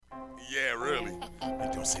really.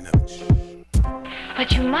 And don't say nothing. Shh.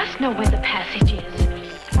 But you must know where the passage is.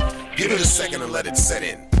 Give it a second and let it set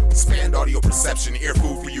in. Expand audio perception, ear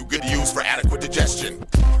food for you, good to use for adequate digestion.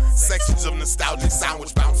 Sections of nostalgic sound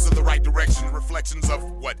which bounce in the right direction. Reflections of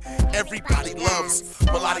what everybody loves.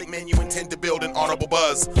 Melodic menu intend to build an audible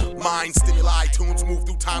buzz. Mind stimuli, tunes move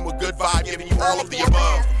through time with good vibe, giving you all of the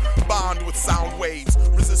above. Bond with sound waves,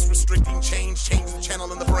 resist restricting change. Change the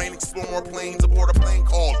channel in the brain, explore more planes aboard a plane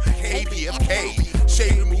called KPFK.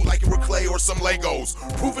 Shade your mood like it were clay or some Legos.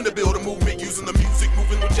 Proven to build a movement using the music,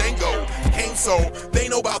 moving with Django. Came so, they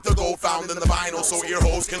know about the gold found in the vinyl, so ear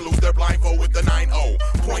holes can lose their blindfold with the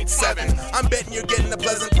 90.7. I'm betting you're getting a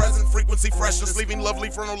pleasant present, frequency freshness, leaving lovely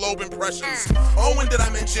frontal lobe impressions. Oh, and did I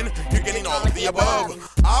mention you're getting all of the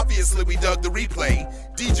above? Obviously, we dug the replay.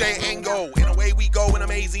 DJ Ango, and away we go in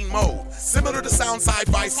amazing mode. Similar to sound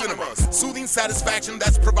sci-fi cinemas. Soothing satisfaction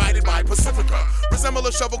that's provided by Pacifica. Resemble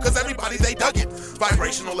a shovel cause everybody they dug it.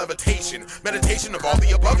 Vibrational levitation, meditation of all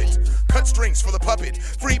the above it. Cut strings for the puppet.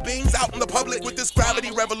 Free beings out in the public with this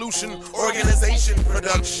gravity revolution. Organization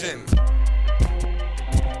production.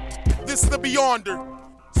 This is the Beyonder.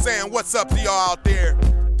 Saying what's up to y'all out there.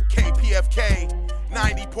 KPFK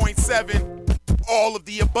 90.7. All of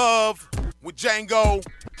the above with Django.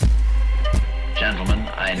 Gentlemen,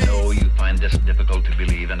 I know you find this difficult to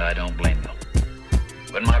believe, and I don't blame you.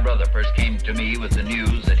 When my brother first came to me with the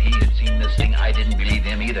news that he had seen this thing, I didn't believe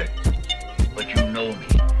him either. But you know me.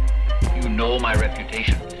 You know my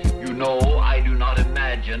reputation. You know I do not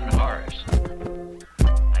imagine horrors.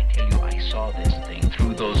 I tell you, I saw this thing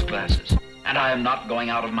through those glasses, and I am not going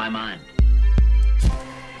out of my mind.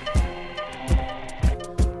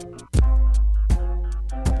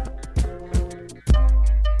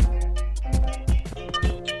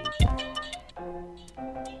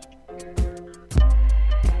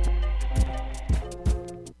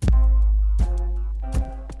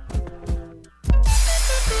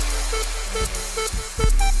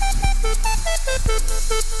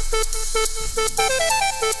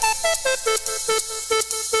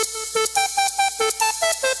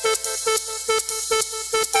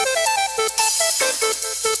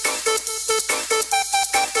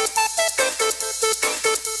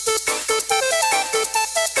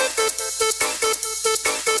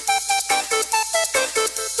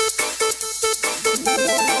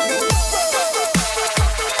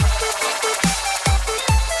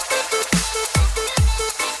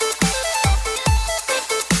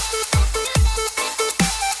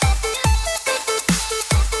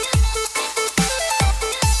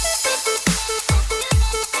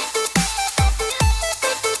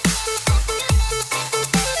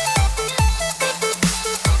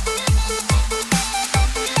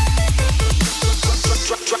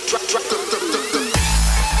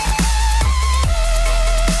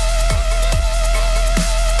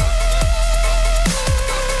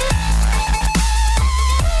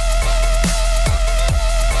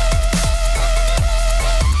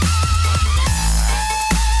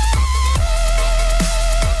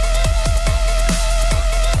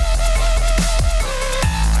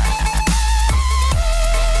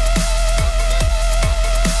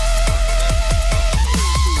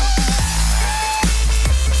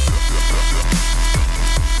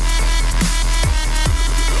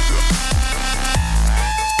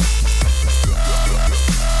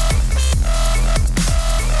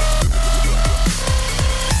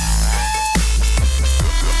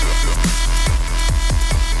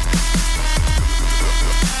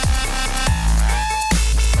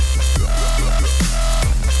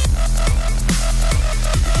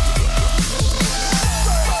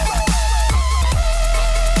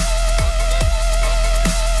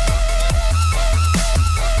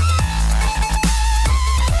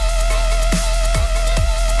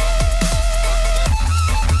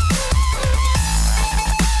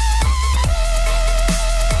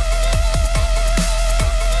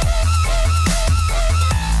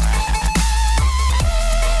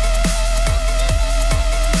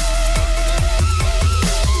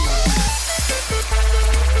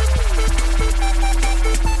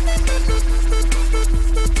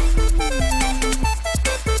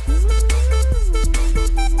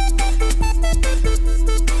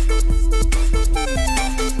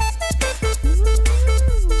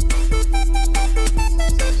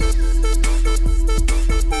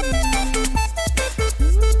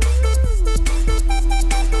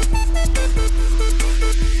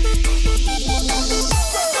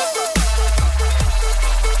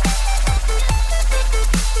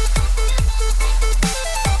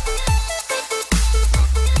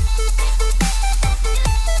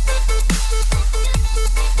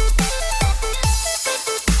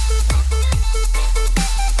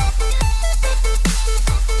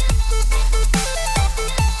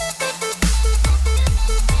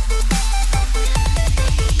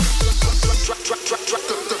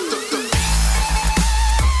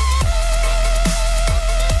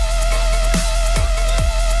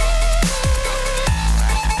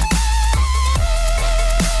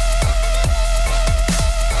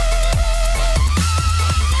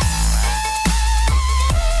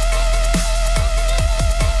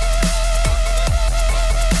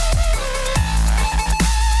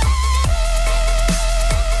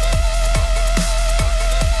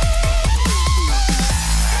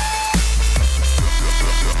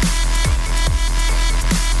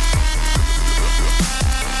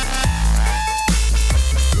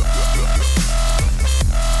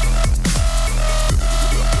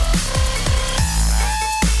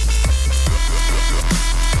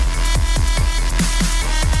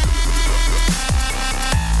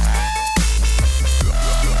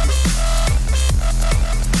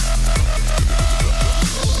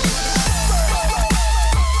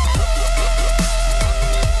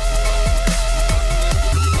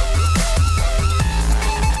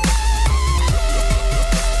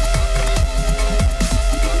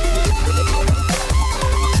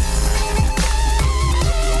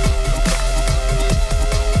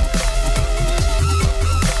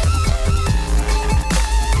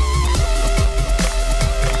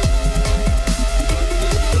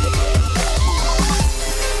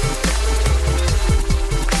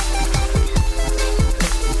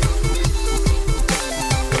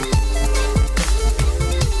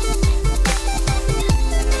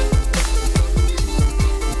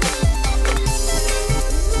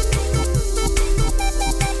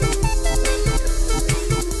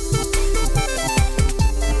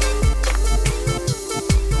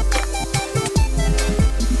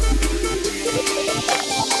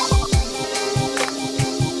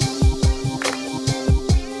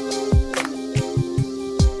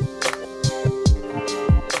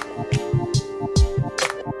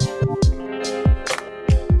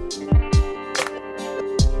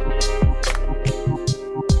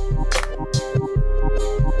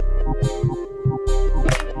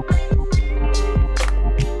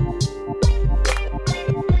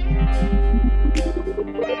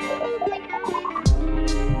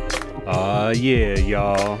 Yeah,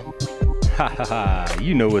 y'all. Ha ha ha.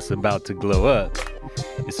 You know what's about to glow up.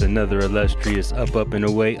 It's another illustrious Up and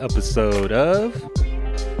Away episode of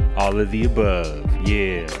All of the Above.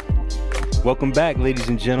 Yeah. Welcome back, ladies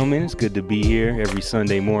and gentlemen. It's good to be here every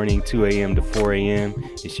Sunday morning, 2 a.m. to 4 a.m.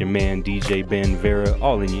 It's your man, DJ Ben Vera,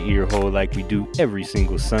 all in your ear hole like we do every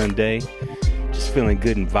single Sunday. Just feeling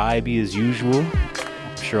good and vibey as usual.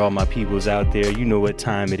 I'm sure all my peoples out there, you know what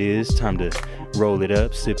time it is. Time to roll it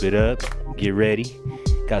up, sip it up, get ready.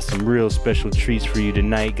 Got some real special treats for you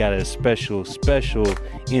tonight. Got a special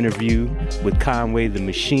interview with Conway the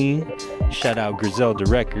Machine. Shout out Griselda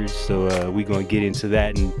Records. So we're going to get into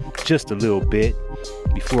that in just a little bit.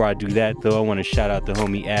 Before I do that, though, I want to shout out the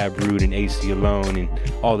homie Ab Rude and AC Alone and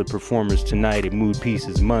all the performers tonight at Mood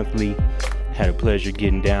Pieces Monthly. Had a pleasure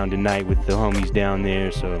getting down tonight with the homies down there.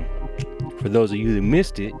 So for those of you that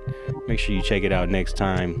missed it, make sure you check it out next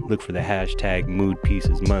time. Look for the hashtag Mood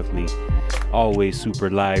Pieces Monthly. Always super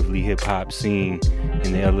lively hip-hop scene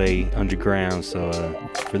in the LA underground. So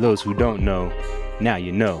for those who don't know, now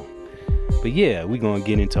you know. But yeah, we're going to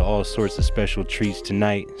get into all sorts of special treats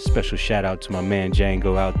tonight. Special shout out to my man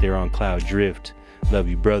Django out there on Cloud Drift. Love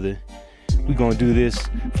you, brother. We're going to do this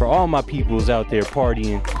for all my peoples out there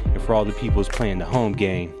partying and for all the peoples playing the home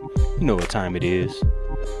game. You know what time it is.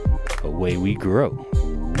 Away we grow.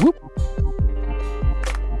 Whoop.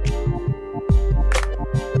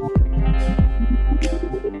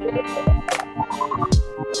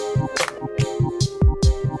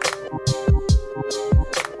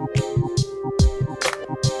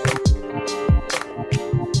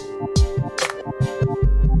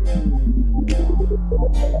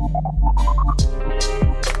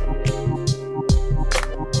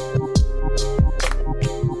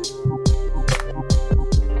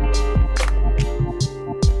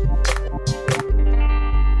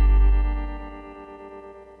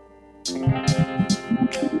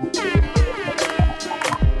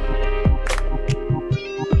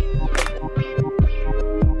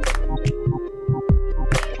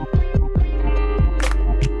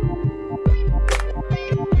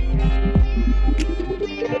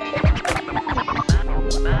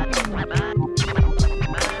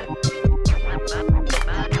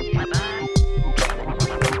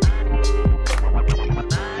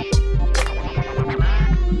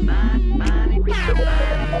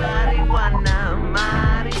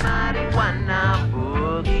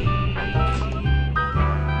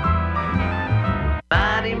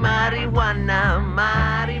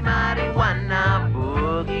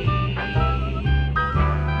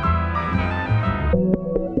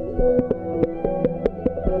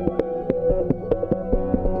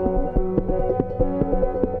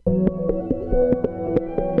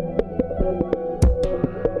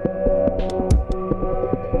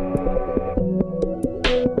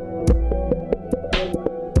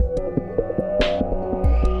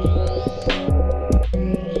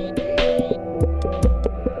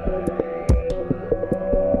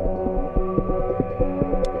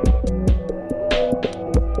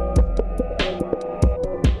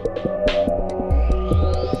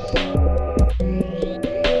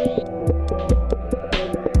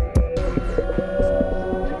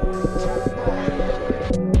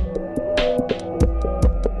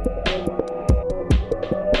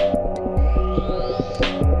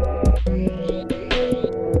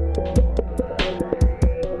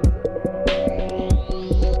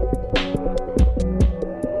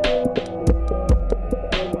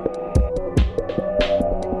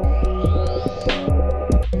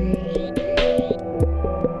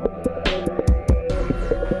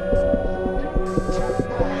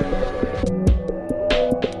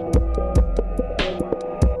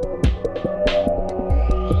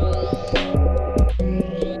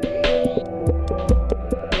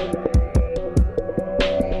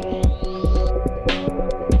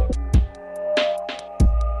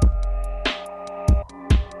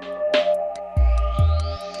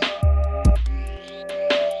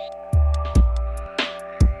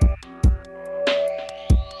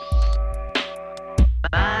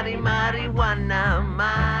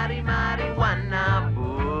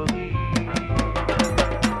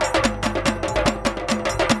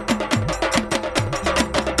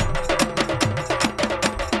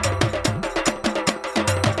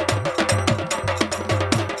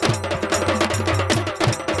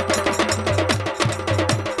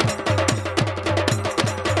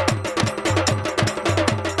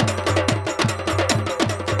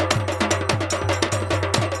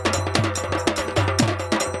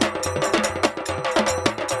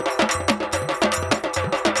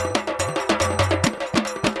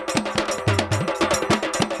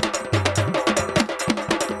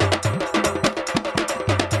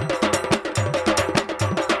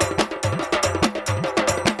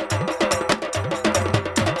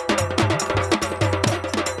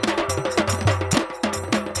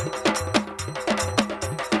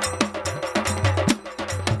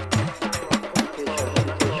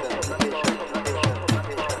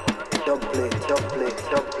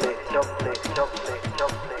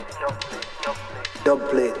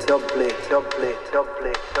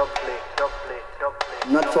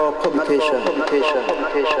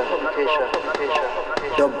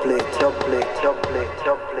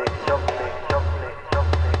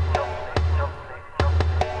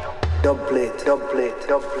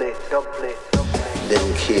 Then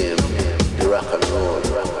came the rock and roll.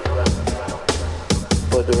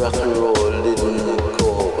 But the rock and roll didn't go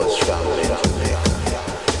over strongly in Jamaica.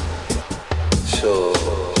 So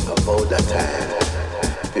about that time,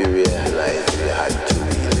 we realized we had to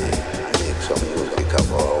really make some music of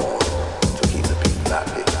our own to keep the people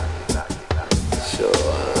happy. So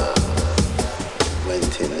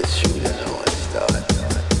went in the studio and started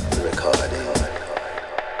recording.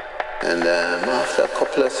 And after a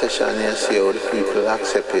couple of sessions, you see how the people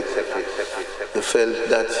accept it. You felt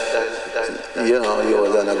that, you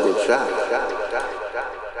was on a good track.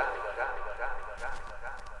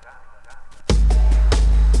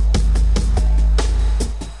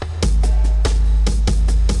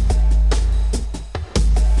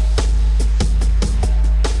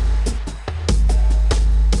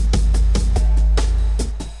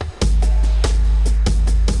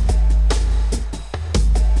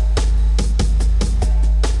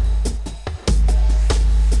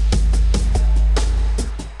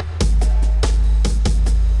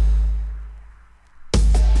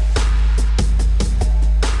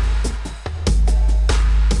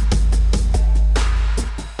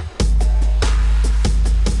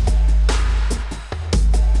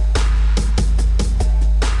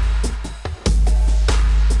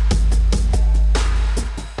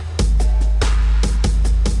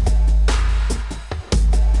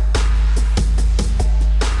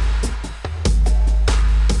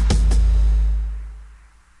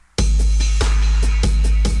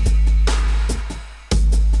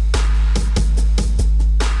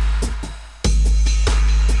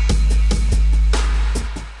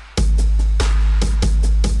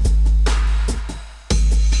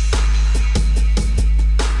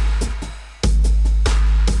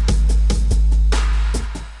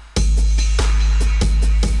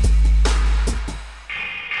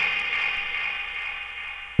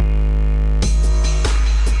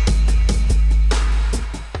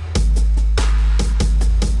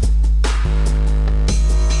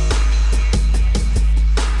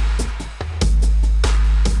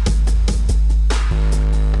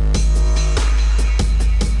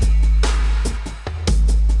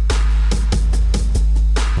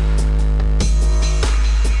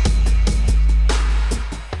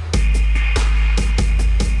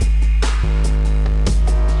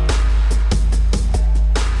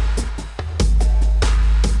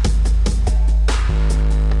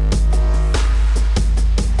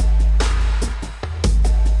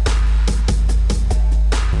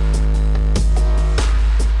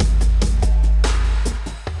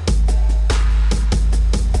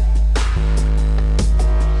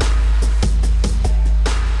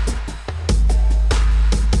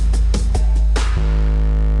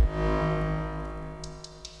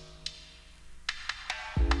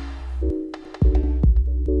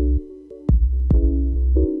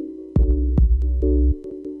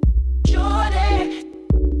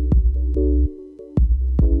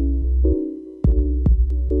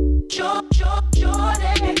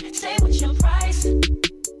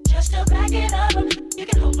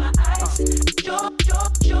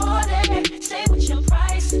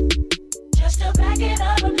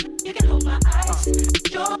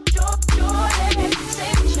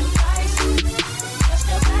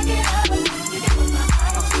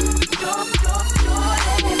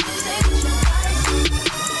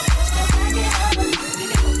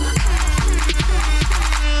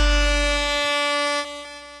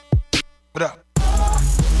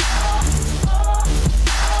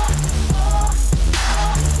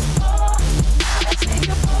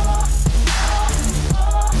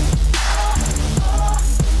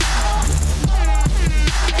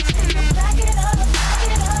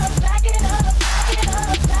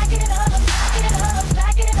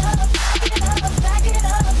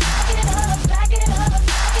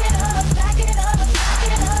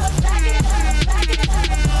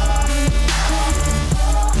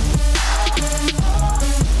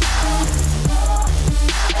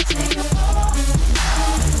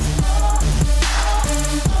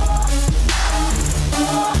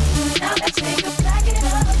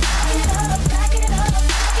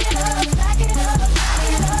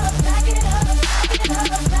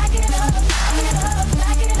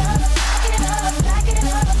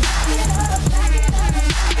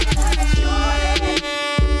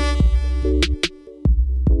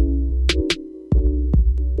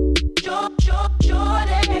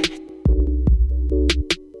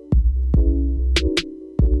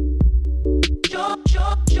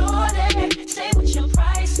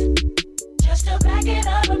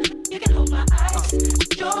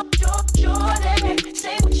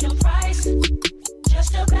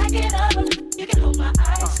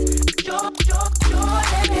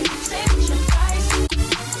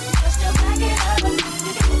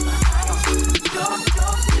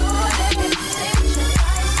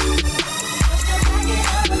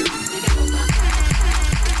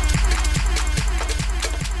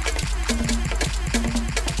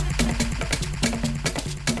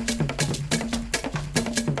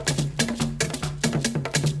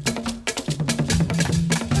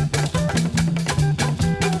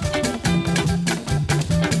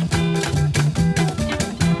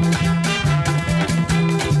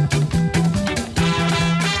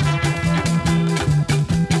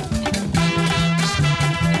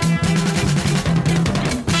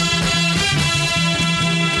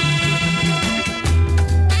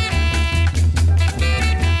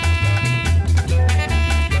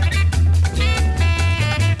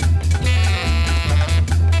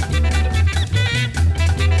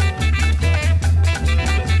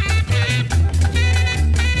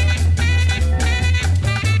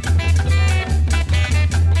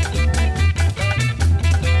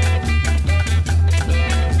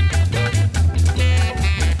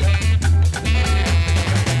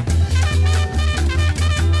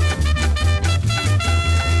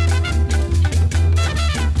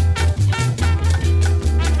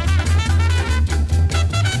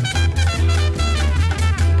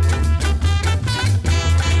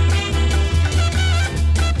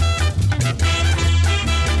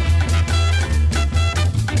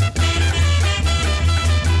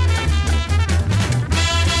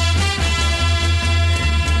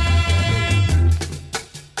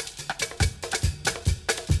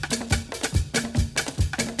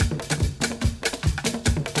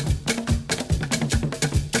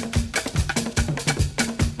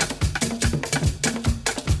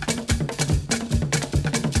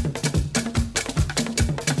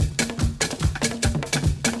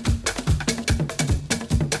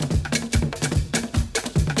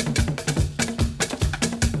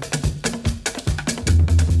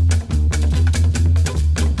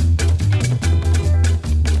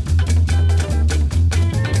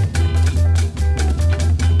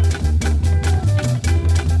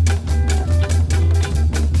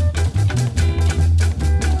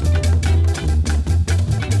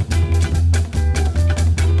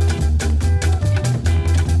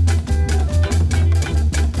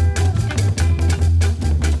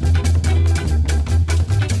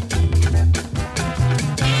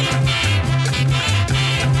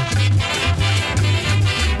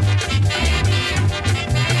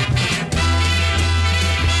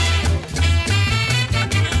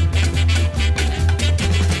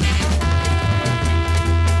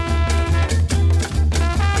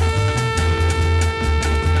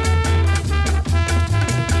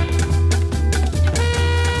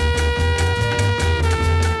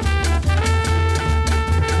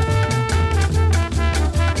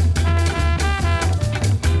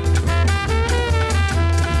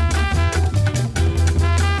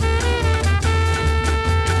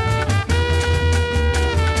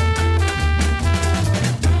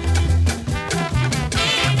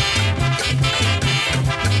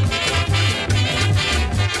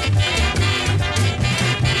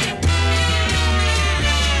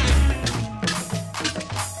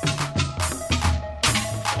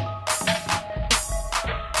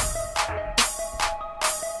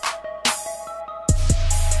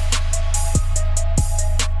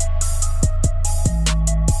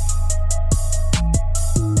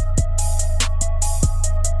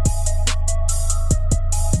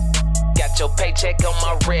 paycheck on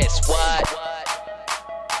my wrist. What?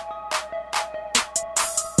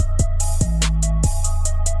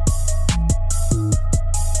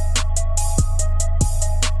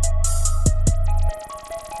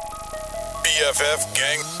 BFF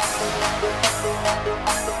gang.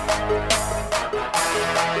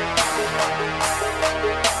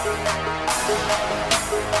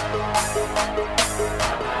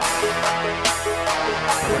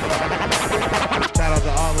 Shout out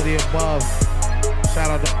to all of the above. Shout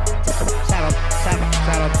out to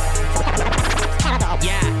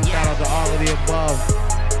all of the above.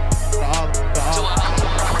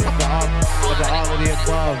 To all of the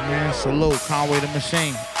above, man. Salute Conway the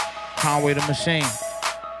Machine. Conway the Machine.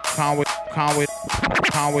 Conway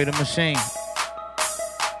the Machine.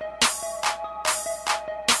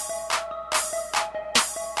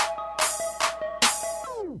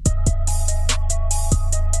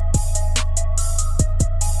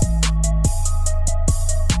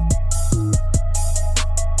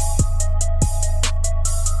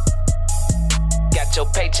 Got your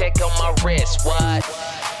paycheck on my wrist. What?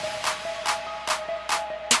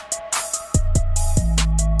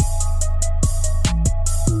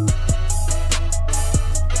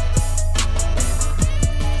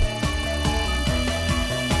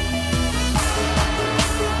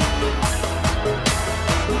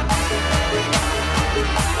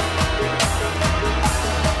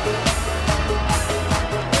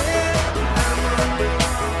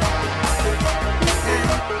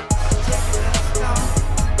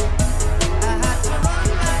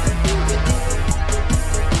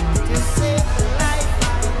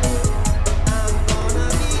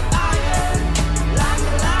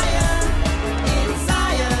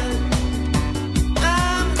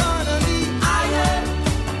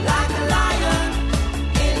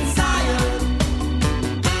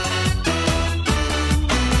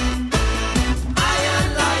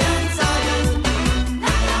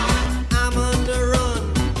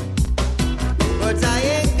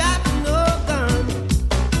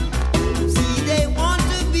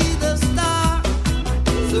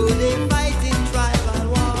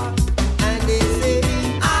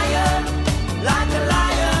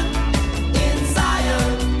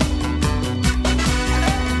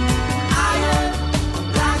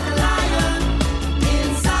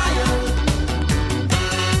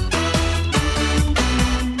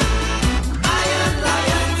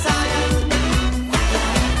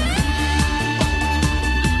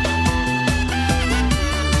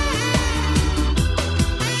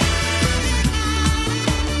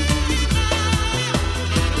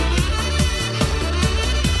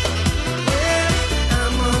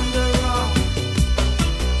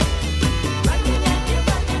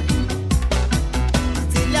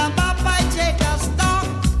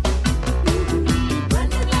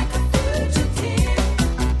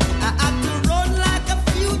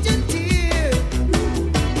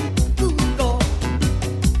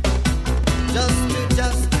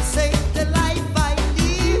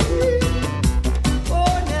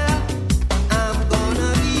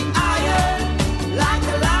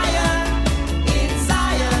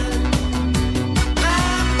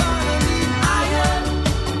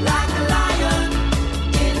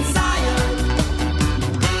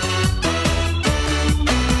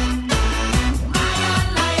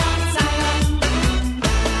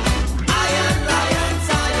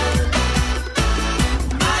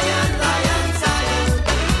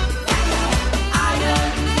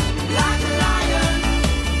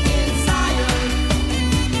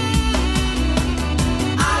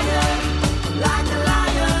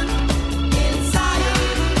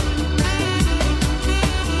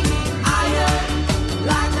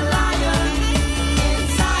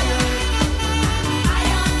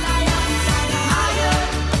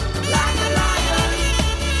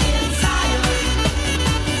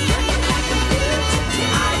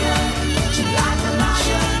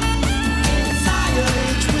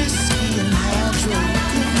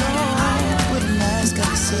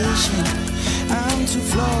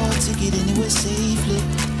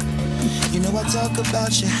 Talk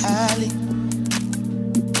about you highly.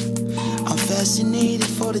 I'm fascinated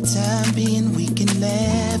for the time being. We can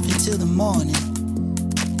laugh until the morning,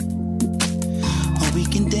 or we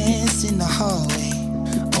can dance in the hallway.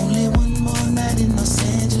 Only one more night in Los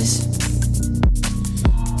Angeles.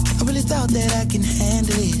 I really thought that I can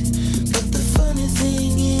handle it, but the funny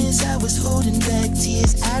thing is I was holding back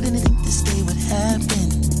tears. I didn't think this day would happen.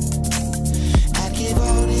 I'd give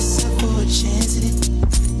all this up for a chance at it.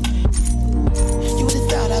 You would've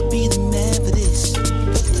thought I'd be the man for this,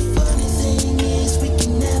 but the funny thing is we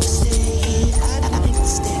can never stay here. I think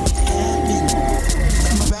this day would happen.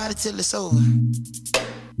 I'ma ride it till it's over.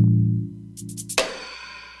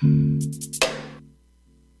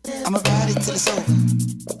 I'ma ride it till it's over.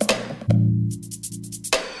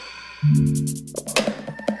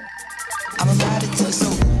 I'ma ride it till it's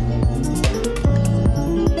over.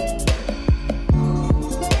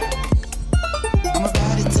 I'ma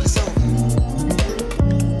ride it till it's over.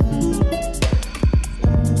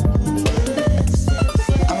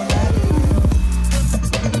 I'ma ride it.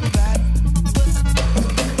 Ride.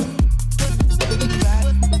 Ride.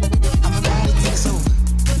 I'ma ride it till it's over.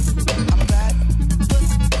 I'ma ride.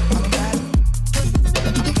 I'ma ride.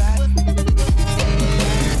 I'ma ride.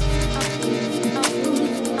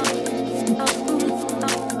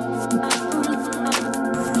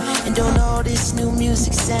 And don't all this new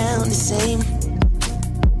music sound the same?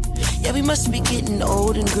 Yeah, we must be getting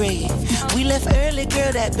old and gray. We left early,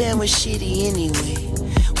 girl, that band was shitty anyway.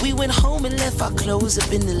 We went home and left our clothes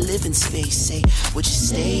up in the living space. Say, would you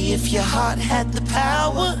stay if your heart had the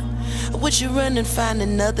power? Or would you run and find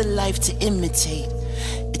another life to imitate?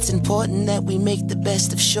 It's important that we make the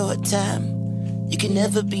best of short time. You can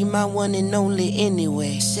never be my one and only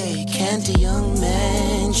anyway. Say, can't a young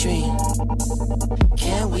man dream?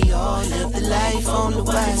 Can we all live the life on the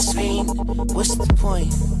widescreen? What's the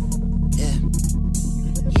point? Yeah.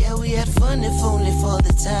 Yeah, we had fun if only for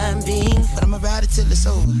the time being. But I'ma ride it till it's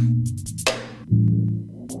over.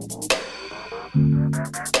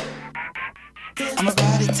 I'ma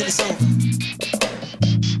ride it till it's over.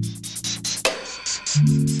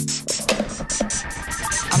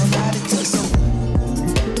 I'ma ride it till it's over.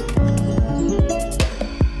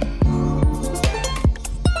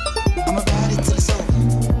 I'ma ride it till it's over.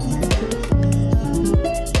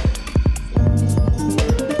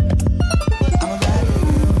 I'ma ride it.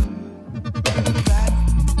 Ride. Ride.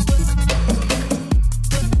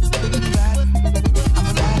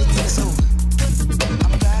 I'ma ride it till it's over.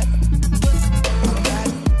 I'ma ride. I'ma ride. I'ma ride. Ride.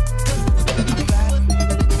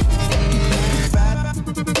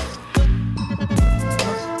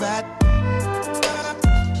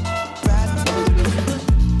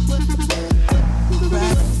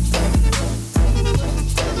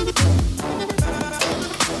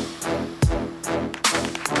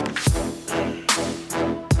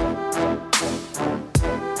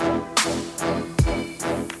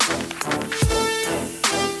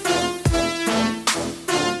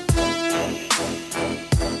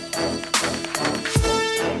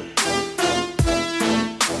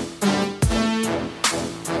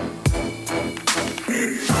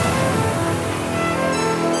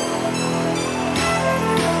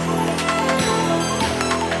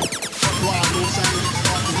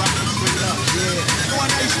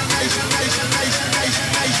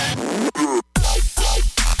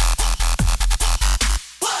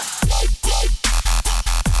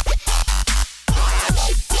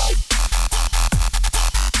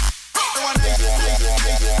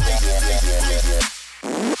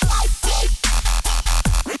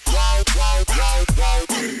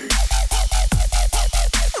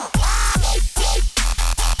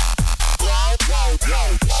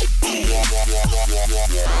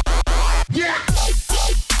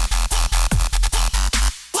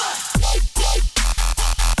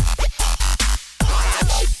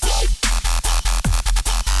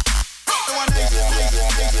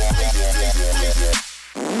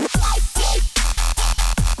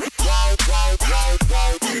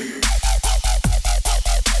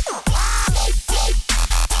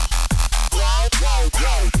 Ride.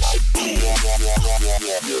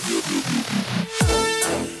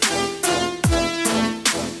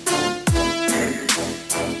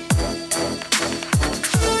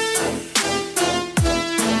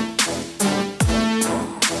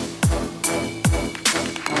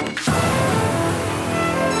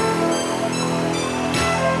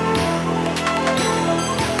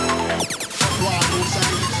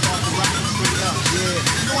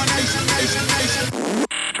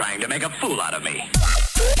 Trying to make a fool out of me.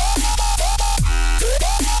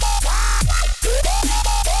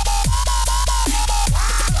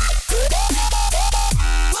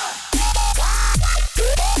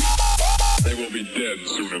 They will be dead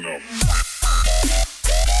soon enough.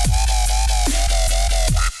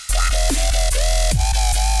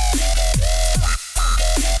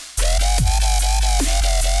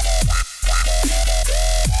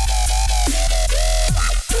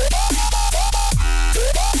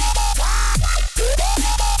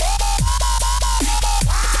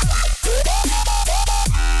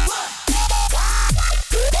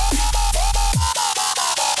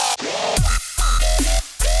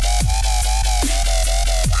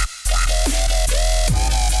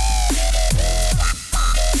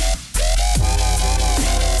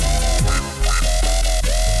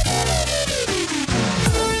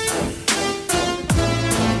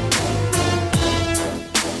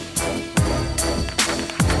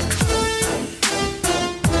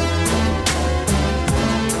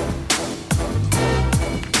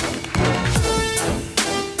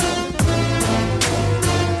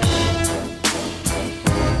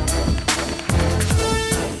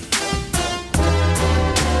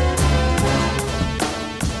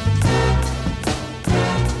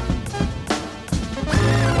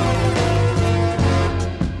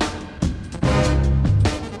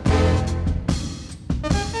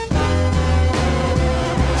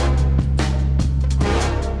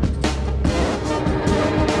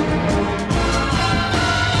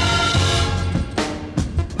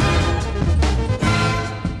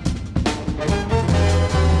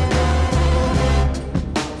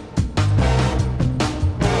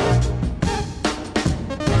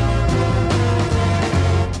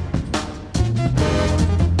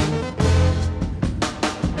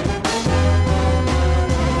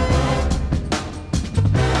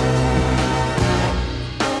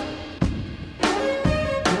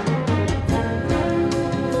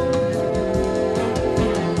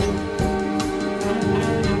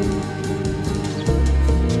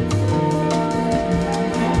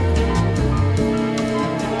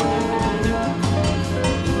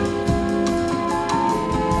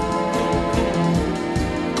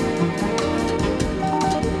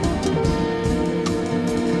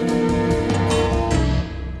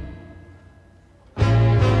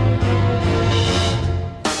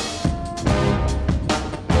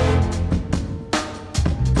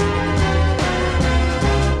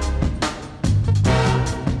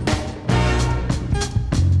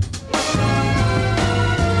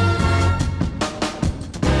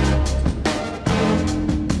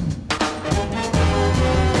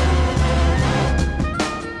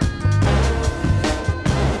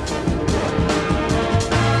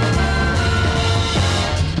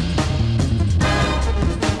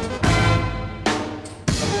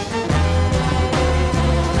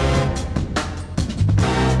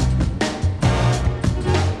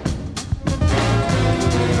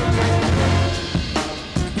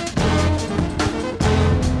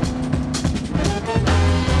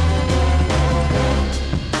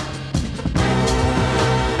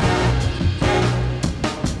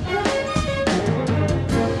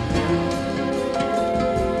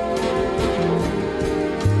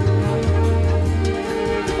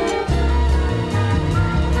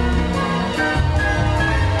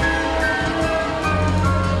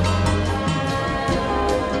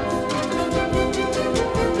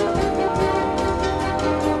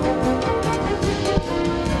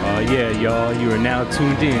 Yeah, y'all, you are now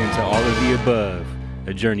tuned in to All of the Above,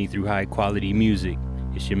 a journey through high quality music.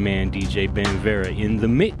 It's your man DJ Ben Vera in the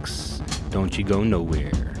mix. Don't you go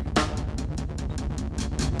nowhere.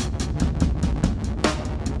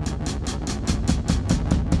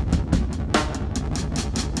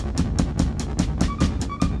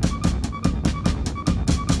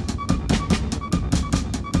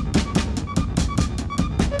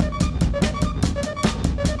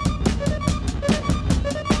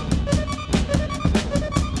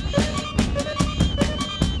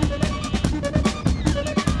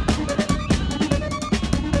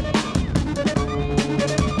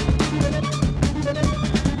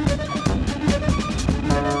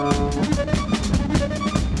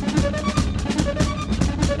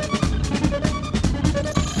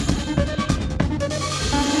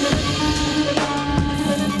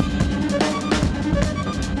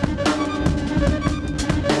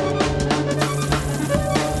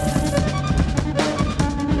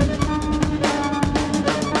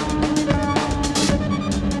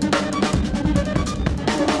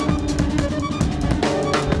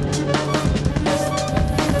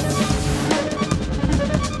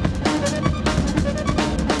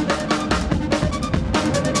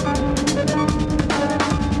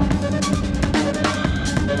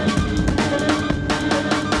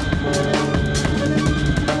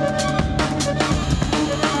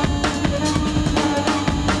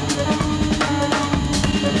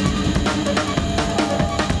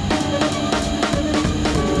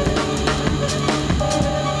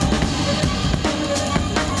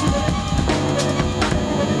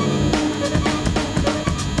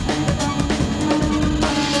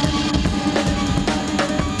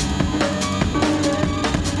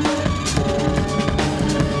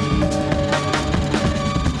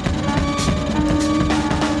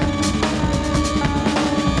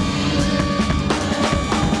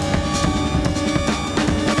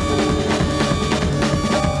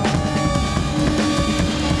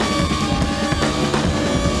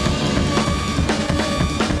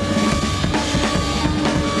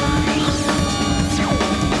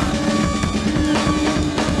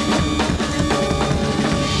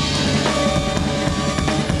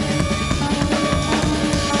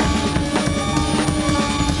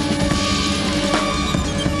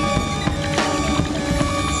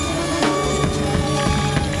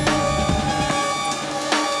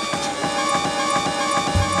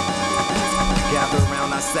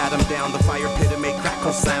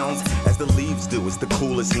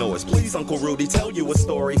 Noise. Please, Uncle Rudy, tell you a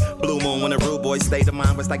story. Blue Moon, when a rude boy state of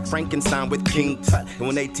mind was like Frankenstein with King Tut. And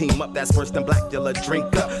when they team up, that's worse than Blackula.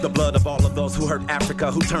 Drink up the blood of all of those who hurt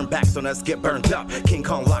Africa, who turn backs on us, get burned up. King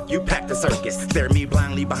Kong lock, you pack the circus. Stare me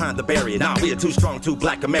blindly behind the barrier. Nah, we are too strong, too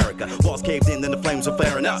black America. Walls caved in and the flames were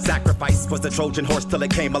flaring up. Sacrifice was the Trojan horse till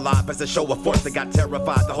it came alive as a show of force that got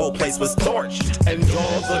terrified. The whole place was torched. And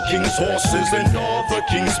all the king's horses and all the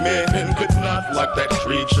king's men could not lock that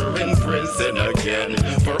creature in prison again.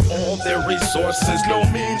 For all their resources, no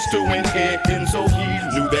means to an end. So he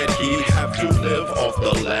knew that he'd have to live off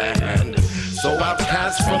the land. So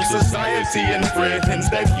outcast from society and friends,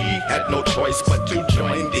 that he had no choice but to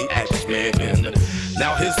join the X-Men.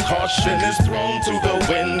 Now his caution is thrown to the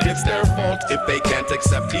wind. It's their fault if they can't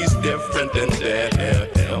accept he's different than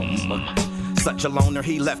them. Such a loner,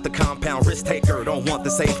 he left the compound. Risk taker, don't want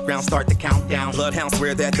the safe ground. Start the countdown. Bloodhounds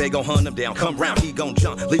swear that they gon' hunt him down. Come round, he gon'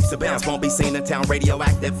 jump. Leaps and bounds, won't be seen in town.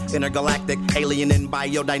 Radioactive, intergalactic, alien and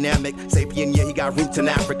biodynamic. Sapien, yeah, he got roots in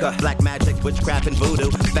Africa. Black magic, witchcraft and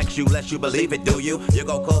voodoo. Vex you lest you believe it, do you? You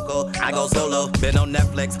go Coco, I go solo. Been on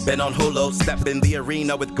Netflix, been on Hulu. Step in the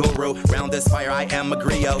arena with Guru. Round this fire, I am a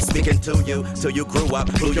griot. Speaking to you, till you grew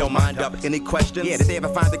up. Blew your mind up. Any questions? Yeah, did they ever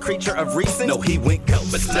find the creature of recent? No, he went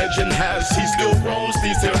ghost. But legend has he still roams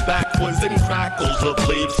these here backwards and crackles of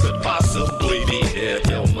leaves could possibly be him.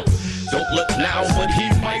 Don't look now, but he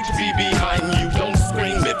might be behind you. Don't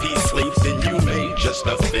scream if he sleeps, then you may just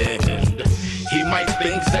offend. He might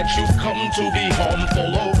think that you've come to be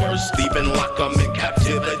harmful or worse, even lock him in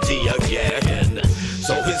captivity again.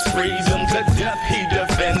 So his freedom to death he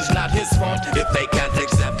defends, not his fault if they can't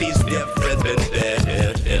accept he's different than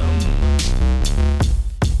them.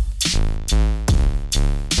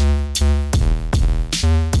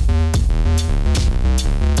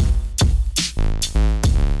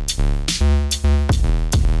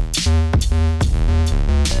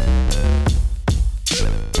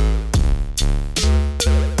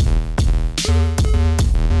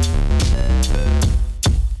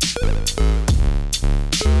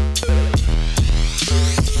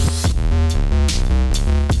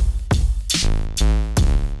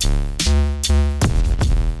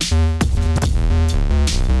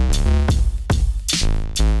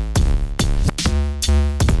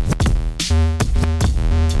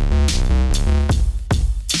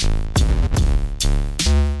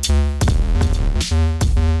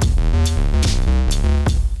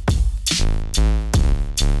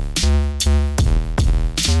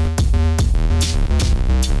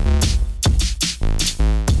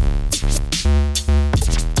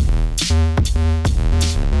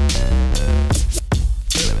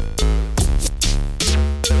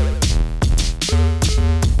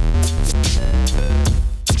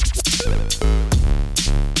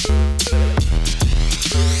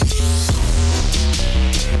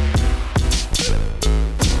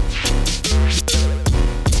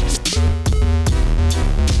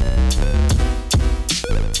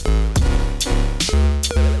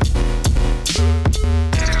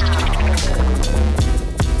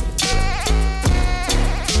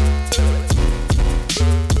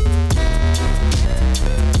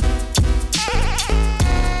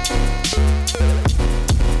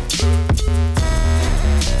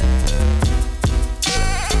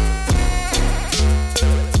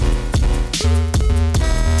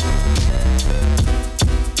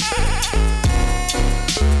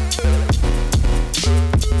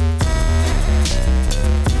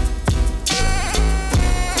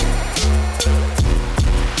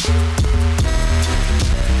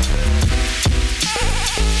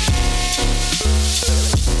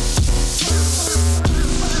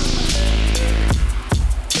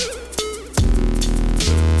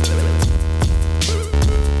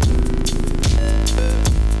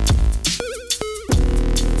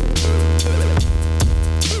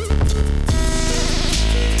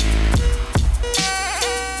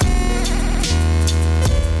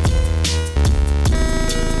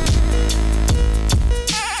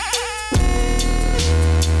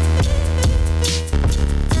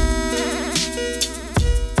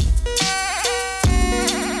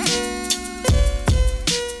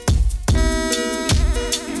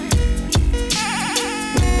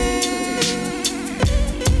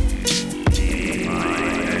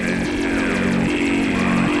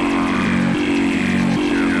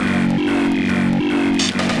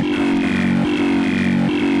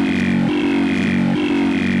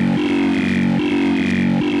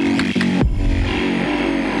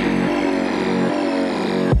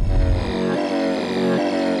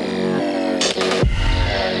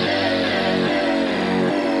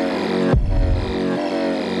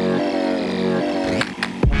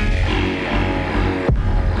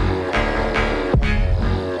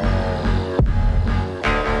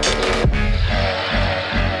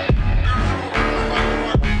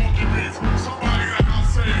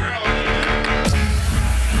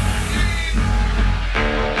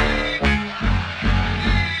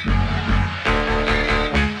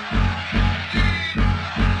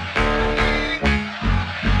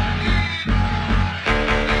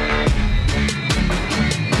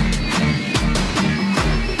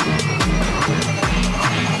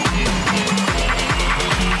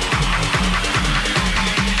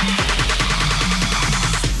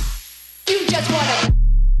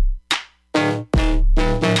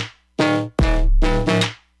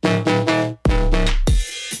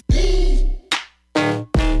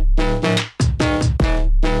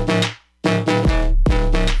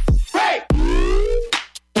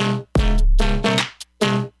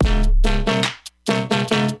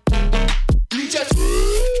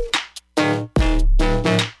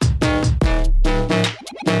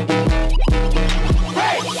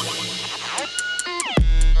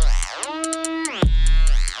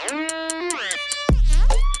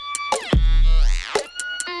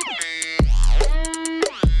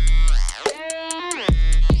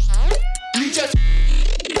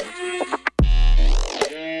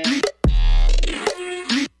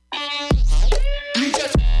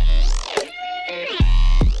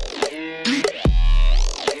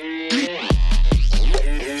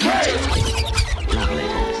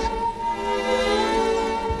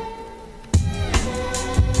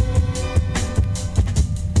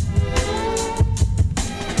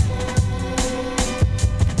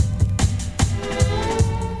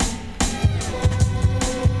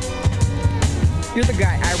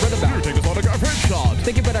 about? You take us on a garbage shot.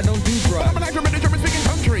 Thinking but I don't do drugs. I'm an actor in a German-speaking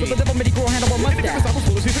country. So the devil made you grow a handlebar mustache. I was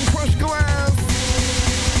full of seasoned crushed glass.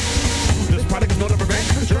 This product is known to prevent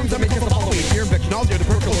germs that may cause the following: ear infection, nausea,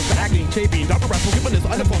 tuberculosis, acne, chafing, Dr. Rascal, gibboness,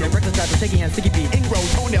 unemployment, breakfast after shaking hands, sticky feet, ingrown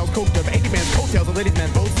toenails, coat of 80 man's coattails, a ladies'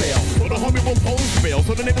 man's boat sail. So the homie will pose bail,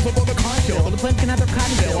 so the neighbors will blow the car show. So the plants can have their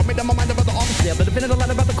cotton tail. I made up my mind about the office sale, but defended a lot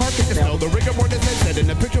about the carcass smell. The rigor mortis is said in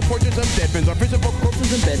the picture portraits of dead men are fishing for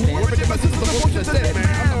corpses and bedpans. We're my sisters, the fortunes of dead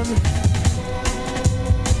man.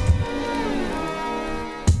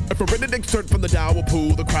 A Benedict start from the Dow will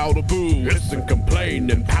poo, the crowd will boo. Listen,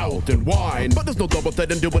 complain and pout and whine. But there's no double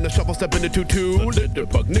thread and doing a shuffle step into tutu. The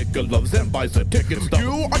litterbug nigga loves and buys a ticket stuff.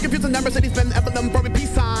 You are confusing that Mercedes-Benz emblem from a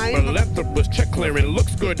peace sign. Philanthropist check clearing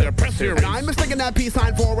looks good at a press hearing. And I'm mistaking that peace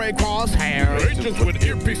sign for a crosshair. Agents with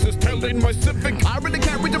earpieces telling my civic I really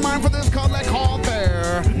can't read your mind for this collect call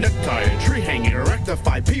fair. Necktie, tree hanging,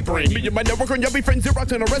 rectified, pea-brain. Me and my network and yummy friends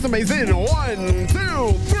Xerox and our resumes in 1,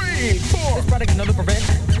 2, 3, 4. This product is known to prevent.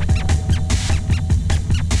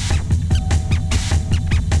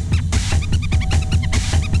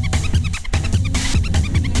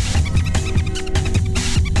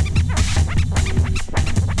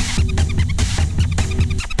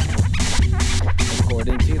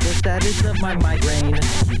 According to the status of my migraine,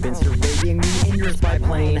 you've been surveying me in your spy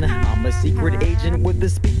plane. I'm a secret agent with the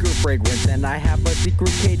speaker fragrance, and I have a secret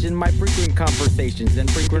cage in my frequent conversations and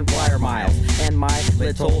frequent flyer miles, and my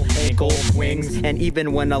little ankle wings. And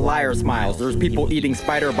even when a liar smiles, there's people eating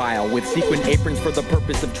spider bile with sequin aprons for the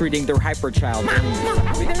purpose of treating their hyper child.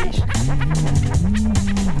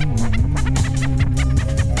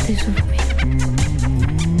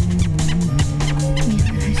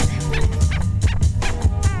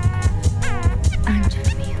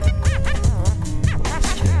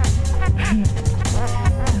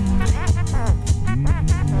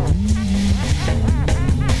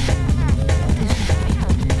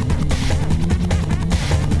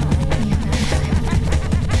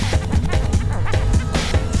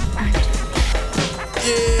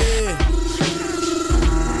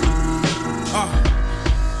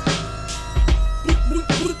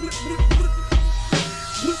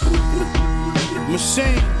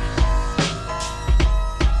 Machine.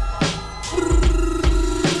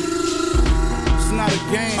 It's not a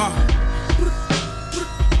game.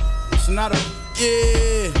 It's not a,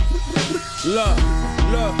 yeah. Look.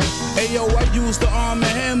 Ayo, I use the arm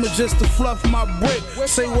and hammer just to fluff my brick.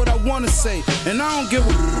 Say what I wanna say, and I don't give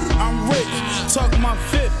a I'm rich. Tuck my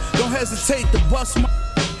fifth, don't hesitate to bust my.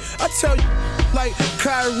 I tell you, like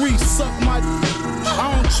Kyrie, suck my.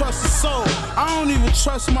 I don't trust the soul, I don't even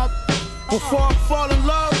trust my. Before I fall in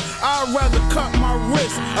love, I'd rather cut my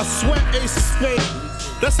wrist. I sweat ace of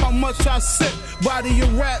spades. That's how much I sit. Body your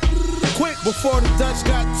rap quick before the Dutch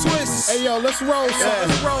got twists. Hey yo, let's roll, yeah.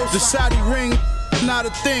 Let's roll. The shoddy ring, not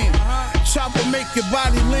a thing. Chopper make your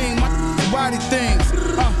body lean, my body things.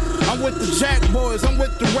 I'm with the Jack Boys, I'm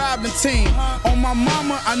with the Robin team. On my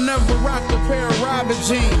mama, I never rocked a pair of Robin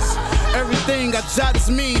jeans. Everything I jot is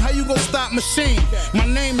mean, how you gon' stop machine? My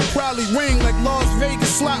name will probably ring like Las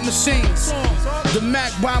Vegas slot machines. The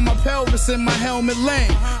Mac by my pelvis and my helmet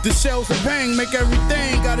lane. The shells of bang make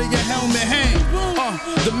everything out of your helmet hang.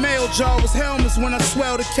 The mail jar was helmets when I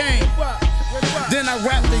swelled the cane. Then I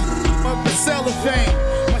wrapped the up in cellophane.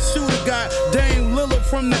 My shooter got Dame Lillard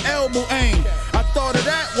from the elbow aim. I thought of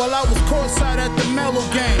that while I was courtside at the Mellow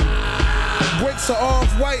game. Bricks are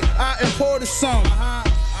off-white, I imported some.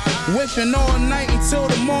 Whipping all night until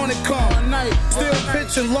the morning come. Still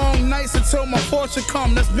pitching long nights until my fortune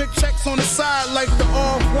come. That's big checks on the side like the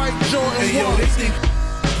off-white Jordan. Hey yo, they think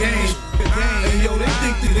game. Hey yo, they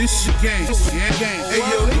think that this shit game. Hey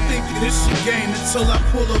yo, they think that this shit game until I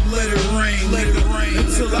pull up, let it rain.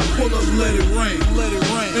 Until I pull up, let it rain.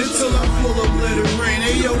 Until I pull up, let it rain.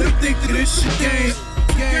 Hey yo, they think that this shit game.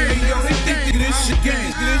 Hey yo, they think that this shit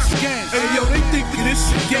game. Hey yo, they think that this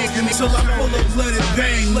shit game. Until I pull up, let it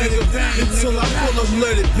bang. Until I pull up,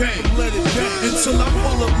 let it bang. Until I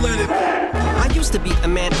pull up, let it bang. I used to be a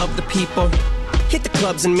man of the people. Hit the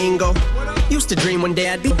clubs in Mingo. Used to dream one day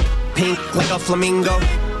I'd be pink like a flamingo.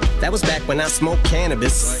 That was back when I smoked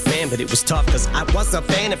cannabis. Man, but it was tough cause I was a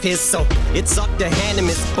fan of his, so it sucked to hand him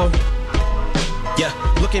his phone. Yeah,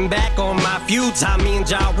 looking back on my feuds, how me and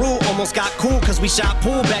Ja Rule almost got cool cause we shot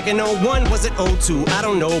pool back in 01, was it 02? I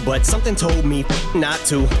don't know, but something told me not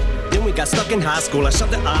to. Then we got stuck in high school, I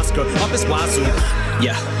shoved the Oscar up his wazoo.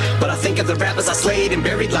 Yeah, but I think of the rappers I slayed and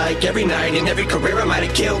buried like every night. In every career I might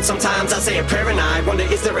have killed, sometimes I say a prayer and I wonder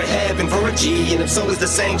is there a heaven for a G? And if so, is the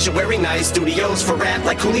sanctuary nice? Studios for rap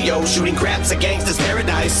like Coolio, shooting craps at gangsters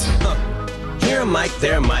paradise. Here Here a mic,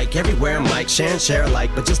 there a mic, everywhere a mic, share alike,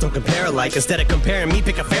 but just don't compare alike. Instead of comparing me,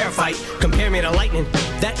 pick a fair fight. Compare me to lightning,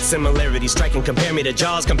 that similarity striking. Compare me to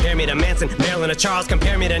Jaws, compare me to Manson, Marilyn or Charles,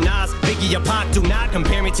 compare me to Nas, Biggie or Pac. Do not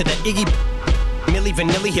compare me to the Iggy Milli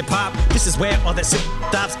Vanilli hip hop. This is where all that shit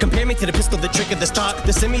stops. Compare me to the pistol, the trigger, the stock,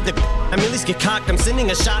 the semi, the Millie's get cocked. I'm sending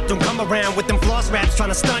a shot, don't come around with them floss raps trying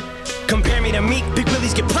to stunt. Compare me to Meek, Big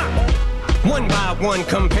Willies get popped. One by one,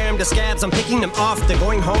 compare them to scabs, I'm picking them off. They're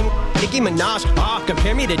going home, Nicki Minaj.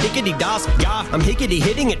 Compare me to Diggity Doss. Yeah, I'm hickety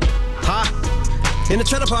hitting it. In the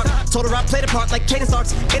trailer park, told her I played a part like Caden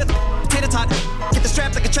Starks. Ate a potato tot, get the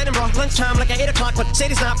strap like a trading bra. Lunchtime like at 8 o'clock, but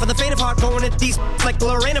Shady's not for the faint of heart. Going at these like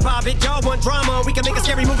Lorena Bobbitt. Y'all want drama, we can make a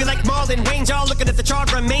scary movie like Marlon Wayne. Y'all looking at the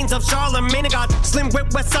charred remains of Charlemagne God. Slim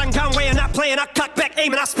Whip, West Side Conway, I'm not playing. I cock back,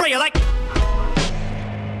 aim, and I spray you like...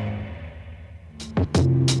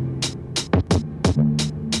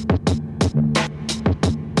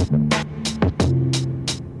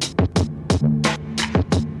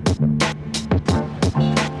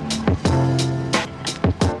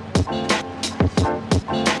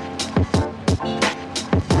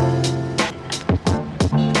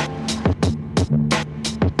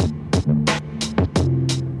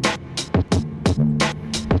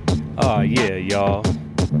 Yeah, y'all.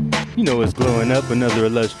 You know it's glowing up. Another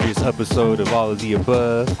illustrious episode of All of the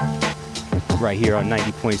Above. Right here on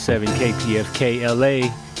 90.7 KPFK LA,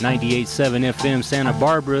 98.7 FM Santa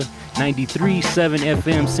Barbara, 93.7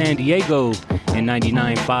 FM San Diego, and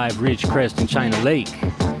 99.5 Ridgecrest and China Lake.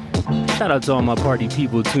 Shout out to all my party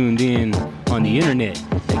people tuned in on the internet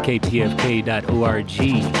at kpfk.org.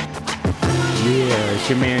 Yeah, it's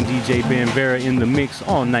your man DJ Ben Vera in the mix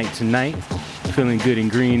all night tonight. Feeling good and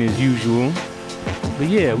green as usual. But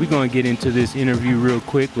yeah, we're going to get into this interview real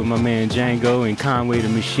quick with my man Django and Conway the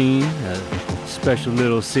Machine. A special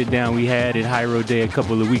little sit down we had at Hyro Day a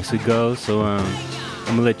couple of weeks ago. So I'm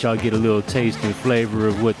going to let y'all get a little taste and flavor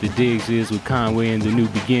of what the digs is with Conway and the New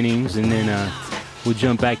Beginnings. And then we'll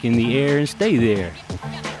jump back in the air and stay there.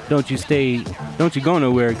 Don't you go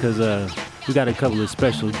nowhere, because we got a couple of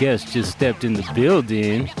special guests just stepped in the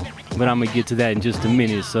building. But I'm going to get to that in just a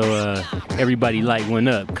minute. So everybody light one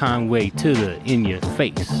up. Conway to the in your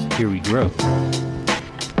face. Here we grow.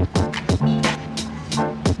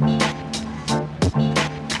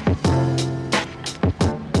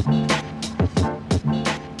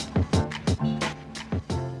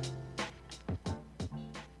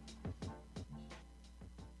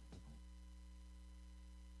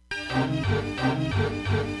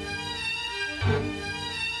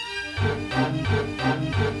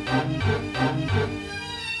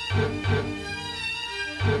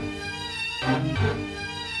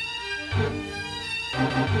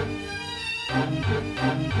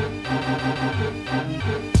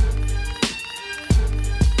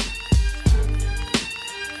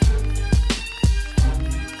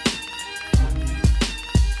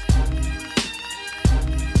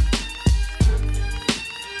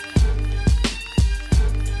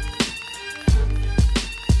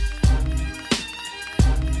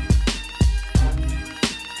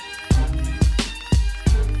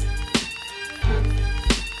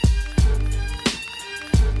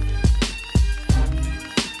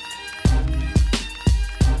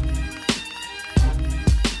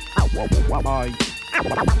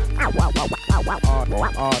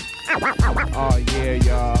 Yeah,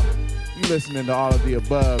 y'all. You listening to All of the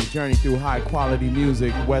Above, journey through high quality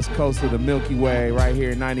music, west coast of the Milky Way, right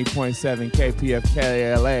here, 90.7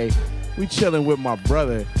 KPFK LA. We chilling with my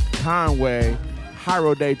brother, Conway,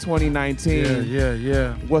 Hyro Day 2019.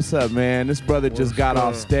 Yeah. What's up, man? This brother just got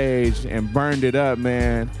off stage and burned it up,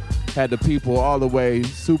 man. Had the people all the way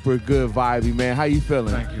super good vibey, man. How you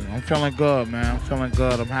feeling? Thank you. I'm feeling good, man. I'm feeling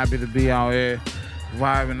good. I'm happy to be out here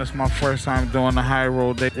vibing. That's my first time doing the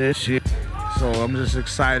Hyro Day shit. So I'm just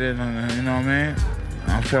excited, and you know what I mean?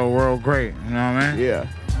 I feel real great, you know what I mean? Yeah.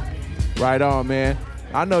 Right on, man.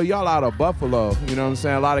 I know y'all out of Buffalo, you know what I'm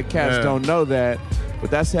saying? A lot of cats don't know that,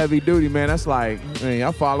 but that's heavy duty, man. That's like, man,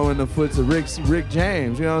 y'all following the foots of Rick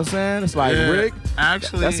James, you know what I'm saying? It's like, Rick,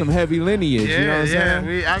 actually, that's some heavy lineage, you know what I'm saying?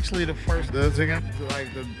 We actually the first to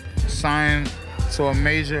sign to a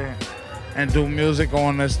major and do music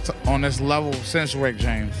on this level since Rick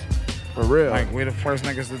James. For real. Like, we're the first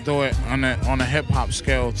niggas to do it on a hip-hop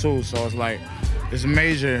scale, too. So it's like, it's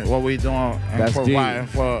major what we doing and that's providing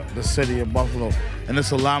deep for the city of Buffalo. And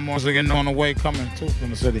it's a lot more getting on the way coming, too, from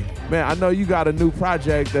the city. Man, I know you got a new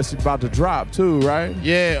project that's about to drop, too, right?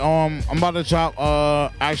 Yeah, I'm about to drop,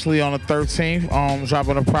 actually on the 13th,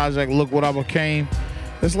 dropping a project, Look What I Became.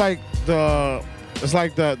 It's like the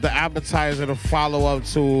appetizer, the follow-up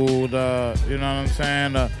to the, you know what I'm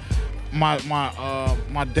saying,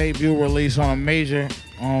 my debut release on a major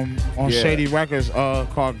on Shady Records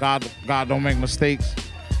called God Don't Make Mistakes.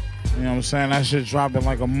 You know what I'm saying? That shit dropped in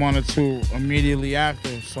like a month or two immediately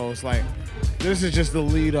after. So it's like, this is just the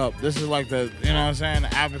lead up. This is like the, you know what I'm saying,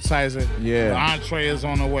 the appetizer. Yeah. The entree is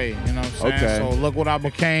on the way. You know what I'm saying? Okay. So look what I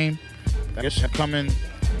became. That shit coming.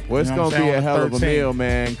 Well, it's you know going to be a hell of a 13. meal,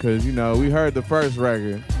 man, because, you know, we heard the first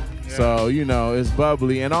record. Yeah. So, you know, it's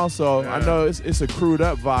bubbly. And also, Yeah. I know it's a crewed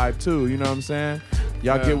up vibe, too. You know what I'm saying?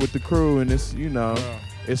 Y'all Yeah. get with the crew, and it's, you know,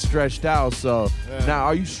 it's stretched out. So, now,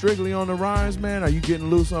 are you strictly on the rhymes, man? Are you getting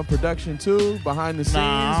loose on production, too, behind the scenes?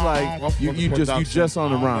 Nah, like, I don't you fuck with just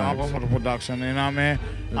on the I rhymes? don't fuck with the production, you know what I mean?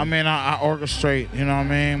 I mean, I orchestrate, you know what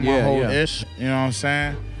I mean? My whole ish, you know what I'm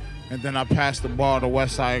saying? And then I pass the ball to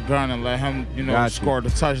West Side Gun and let him, you know, score the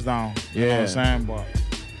touchdown. You know what I'm saying? But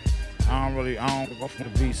I don't go for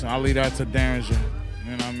the beats. I leave that to Derringer.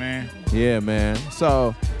 You know what I mean? Yeah, man.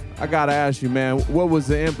 So, I got to ask you, man, what was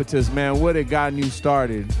the impetus, man? What had gotten you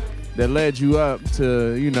started that led you up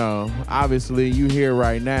to, you know, obviously you here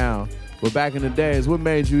right now, but back in the days, what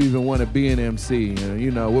made you even want to be an MC?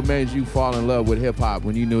 You know, what made you fall in love with hip hop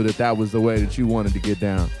when you knew that that was the way that you wanted to get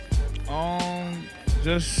down?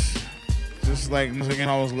 Just like music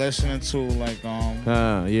I was listening to, like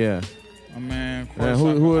yeah. I mean,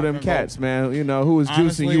 who are them cats, man? You know, who was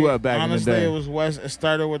juicing you up back in the day? Honestly, it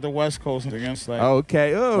started with the West Coast against like.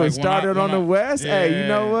 Okay. Oh, like it started on the West. Yeah, hey, you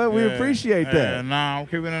know what? We appreciate that. Nah, I'm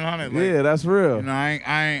keeping it 100. Like, yeah, that's real. You know,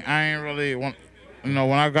 I ain't really want. You know,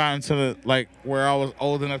 when I got into the like where I was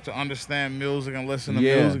old enough to understand music and listen to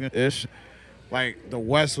music and ish, like the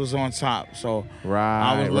West was on top. So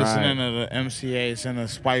I was listening to the MCAs and the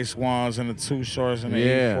Spice Ones and the Too Shorts and the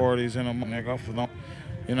 840s and the nigga,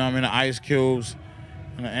 you know what I mean, the Ice Cubes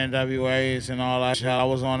and the NWAs and all that shit. I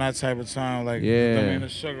was on that type of time, like the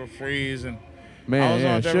Sugar Freeze and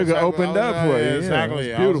Sugar opened up for you. Exactly.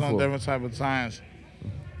 Yeah, I was on different type of times.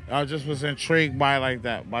 I just was intrigued by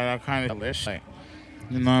that kind of shit.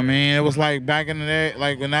 You know what I mean? It was like back in the day,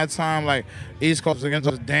 like in that time, like East Coast against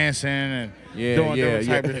us dancing and doing different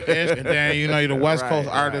type of shit. And then, you know, the West Coast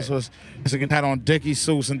artist was had on Dickie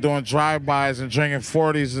suits and doing drive-bys and drinking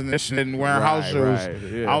 40s and this shit and wearing house shoes.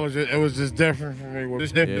 It was just different for me.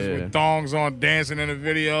 With thongs on, dancing in the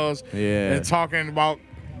videos and talking about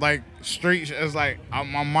like street. It's like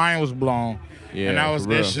my mind was blown. And that was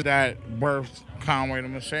this shit that birthed Conway the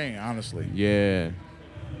Machine, honestly. Yeah.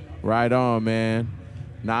 Right on, man.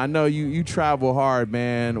 Now, I know you travel hard,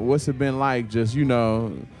 man. What's it been like just, you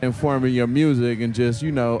know, informing your music and just,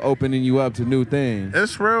 you know, opening you up to new things?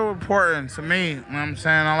 It's real important to me, you know what I'm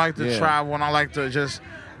saying? I like to travel and I like to just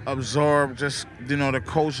absorb just, you know, the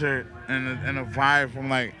culture and the vibe from,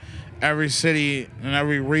 like, every city and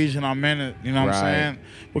every region I'm in it, you know what I'm saying?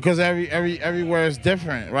 Because everywhere is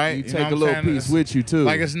different, right? You take a little piece with you, too.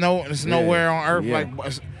 Like, it's nowhere on earth like...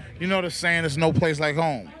 You know the saying, there's no place like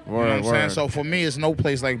home. You know what I'm saying? So for me, it's no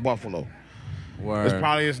place like Buffalo.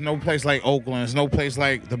 It's no place like Oakland. It's no place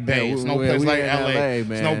like the Bay. It's no place like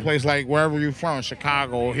LA. It's no place like wherever you're from,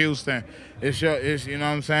 Chicago or Houston. It's you know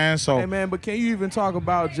what I'm saying? So hey man, but can you even talk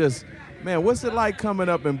about just, man, what's it like coming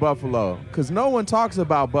up in Buffalo? Because no one talks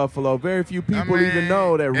about Buffalo. Very few people even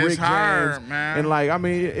know that Rick James. Man. And like, I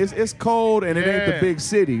mean, it's cold and it ain't the big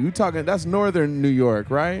city. You talking, that's northern New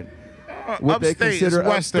York, right? What upstate, they consider it's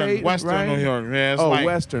upstate, Western right? New York. Yeah, it's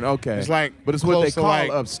Western, okay. It's like, but it's what they call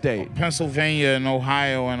like upstate. Pennsylvania and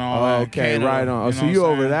Ohio and all that. Okay, Canada, right on. So you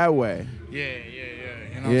over that way? Yeah.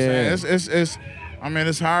 You know what I'm saying? It's. I mean,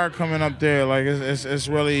 it's hard coming up there. Like it's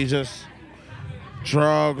really just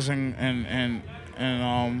drugs and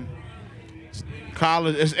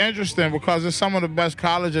college. It's interesting because it's some of the best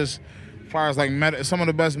colleges. As far as like some of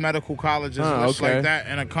the best medical colleges like that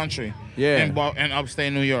in the country, in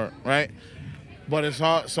upstate New York, right? But it's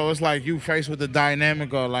hard, so it's like you faced with the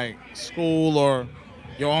dynamic of like school, or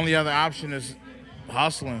your only other option is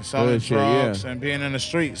hustling, selling drugs, and being in the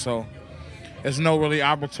street. So there's no really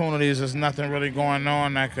opportunities. There's nothing really going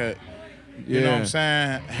on that could, you know what I'm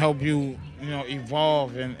saying, help you, you know,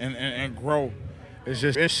 evolve and grow.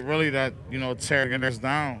 It's really that, you know, tearing us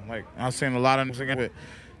down. Like I've seen a lot of music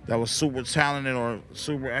that was super talented or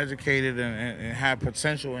super educated and had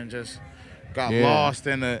potential and just got lost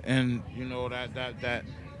in you know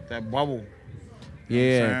that bubble. You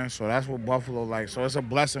know what I'm saying? So that's what Buffalo like. So it's a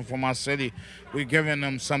blessing for my city. We're giving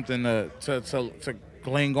them something to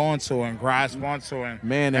cling onto and grasp onto and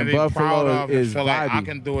Man, and be proud Buffalo of is and feel like I vibey.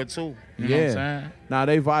 can do it too. You know what I'm saying? Nah,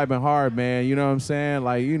 they vibing hard, man. You know what I'm saying?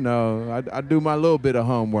 Like, you know, I do my little bit of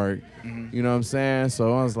homework. Mm-hmm. You know what I'm saying?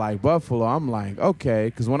 So I was like, Buffalo. I'm like, okay.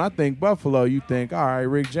 Because when I think Buffalo, you think, all right,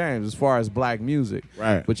 Rick James, as far as black music.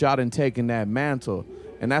 Right. But y'all done taken that mantle.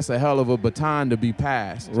 And that's a hell of a baton to be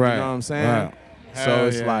passed. Right. You know what I'm saying? Right. So Hell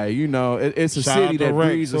it's yeah. like, you know, it's a Shout city out to that Rick,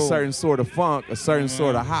 breeds a too. certain sort of funk, a certain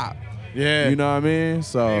sort of hop. Yeah. You know what I mean?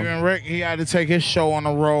 So Even Rick, he had to take his show on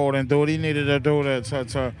the road and do what he needed to do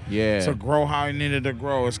to grow how he needed to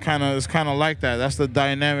grow. It's kind of like that. That's the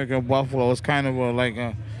dynamic of Buffalo. It's kind of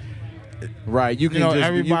right. You can you know, just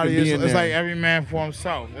everybody you can be is. in It's there. like every man for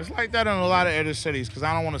himself. It's like that in a lot of other cities because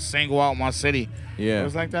I don't want to single out my city. Yeah.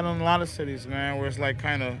 It's like that in a lot of cities, man, where it's like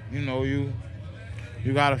kind of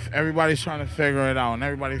you gotta. Everybody's trying to figure it out and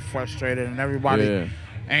everybody's frustrated and everybody.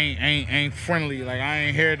 Ain't friendly. Like I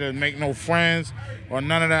ain't here to make no friends or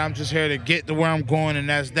none of that. I'm just here to get to where I'm going, and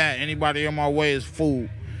that's that. Anybody in my way is food,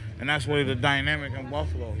 and that's really the dynamic in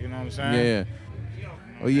Buffalo. You know what I'm saying? Yeah.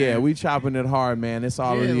 Oh yeah, we chopping it hard, man. It's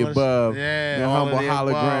all of the let's- above. yeah, the all humble of the above,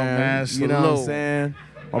 hologram. man. You know what I'm Salute. saying?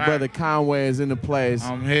 My Right. brother Conway is in the place.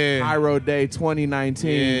 I'm here. Pyro Day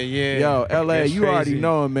 2019. Yeah. Yo, LA, It's you already crazy.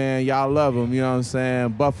 know him, man. Y'all love him. You know what I'm saying?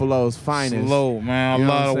 Buffalo's finest. Salute, man. I You know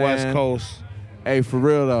love what the I'm West saying? Coast. Hey, for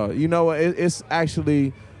real though. You know what? It's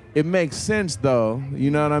actually, it makes sense though.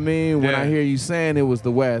 You know what I mean? When Yeah. I hear you saying it was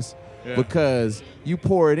the West, Yeah. because you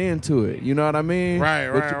pour it into it. You know what I mean? Right,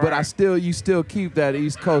 But right. you still keep that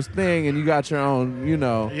East Coast thing, and you got your own. You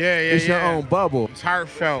know. Yeah, It's your yeah. own bubble. It's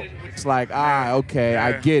heartfelt. It's like, okay, I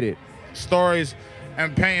Yeah. get it. Stories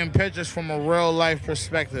and painting pictures from a real life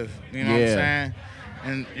perspective. You know what I'm Yeah. saying?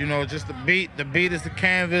 And you know, just the beat is the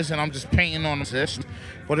canvas, and I'm just painting on this.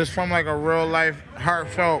 But it's from like a real life,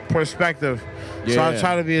 heartfelt perspective. So I Yeah.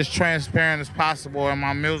 try to be as transparent as possible in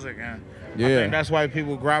my music, and I Yeah. think that's why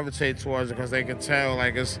people gravitate towards it because they can tell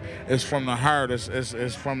like it's from the heart,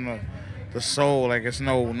 it's from the soul. Like it's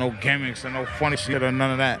no gimmicks and no funny shit or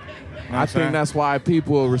none of that. You know what I I'm think saying? that's why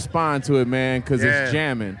people respond to it, man, because Yeah. it's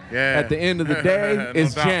jamming. Yeah. At the end of the day, No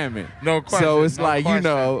it's doubt. jamming. No question, So it's no like, question. you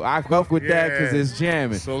know, I fuck with that because Yeah. it's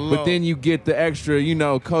jamming. So But low. then you get the extra, you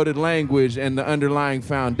know, coded language and the underlying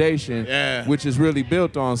foundation, Yeah. which is really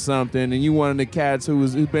built on something. And you one of the cats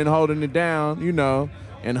who's been holding it down, you know,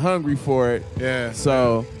 and hungry for it. Yeah.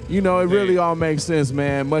 So, you know, it really all makes sense,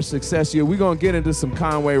 man. Much success to you. We're going to get into some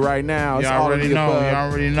Conway right now. It's Y'all all already of the know. above.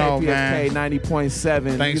 Y'all already know, KPFK man.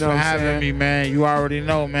 90.7. Thanks you know for what I'm having saying? me, man. You already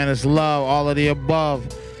know, man. It's love, all of the above.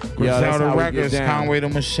 that's Griselda how we get Records, down. Conway the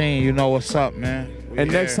Machine. You know what's up, man. We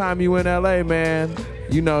And next here. time you in LA, man,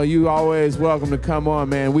 you know, you always welcome to come on,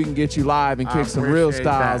 man. We can get you live and I kick some real appreciate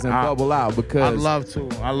styles that. and bubble out because I'd love to.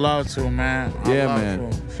 I love to, man. Yeah, I love man.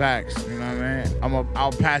 To. Facts. You know what I mean?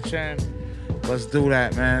 I'll patch in. Let's do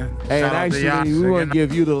that, man. Hey, Shout and out to Yas actually, we want again. to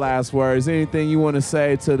give you the last words. Anything you want to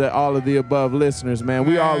say to the all of the above listeners, man?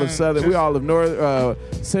 We all of Southern, we all of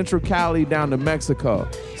Central Cali down to Mexico.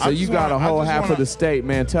 So I you just got wanna- a whole I just half wanna- of the state,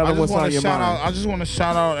 man. Tell I them just what's wanna on your shout mind. out- I just want to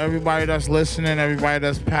shout out everybody that's listening, everybody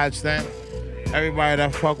that's patched in, everybody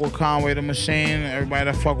that fuck with Conway the Machine, everybody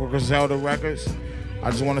that fuck with Griselda Records.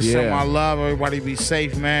 I just want to send Yeah. my love. Everybody be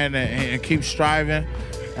safe, man, and keep striving,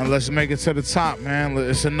 and let's make it to the top, man.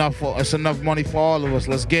 It's enough money for all of us.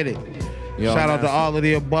 Let's get it. Yo, Shout out to man. all of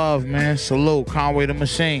the above, man. Salute, Conway the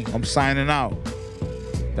Machine. I'm signing out.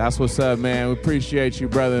 That's what's up, man. We appreciate you,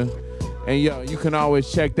 brother. And yo, you can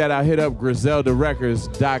always check that out. Hit up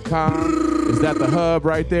GriseldaRecords.com. Is that the hub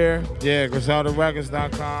right there? Yeah,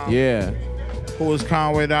 GriseldaRecords.com. Yeah.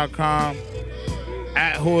 WhoIsConway.com.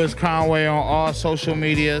 At WhoIsConway on all social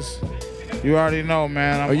medias. You already know,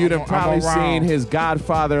 man. Or you'd have I'm probably around. seen his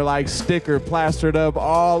Godfather like sticker plastered up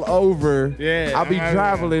all over. Yeah, I'll be I'm-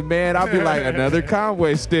 traveling, man. I'll be like another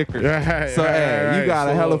Conway sticker. Right, So hey, right, you got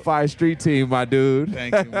a so- hella fire street team, my dude.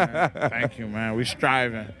 Thank you, man. Thank you, man. We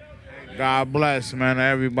striving. God bless, man,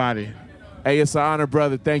 everybody. Hey, it's an honor,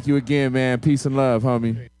 brother. Thank you again, man. Peace and love,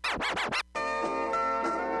 homie.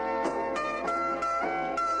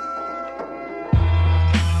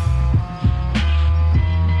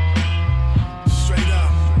 Straight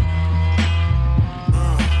up.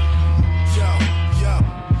 Yo.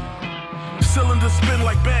 Cylinder spin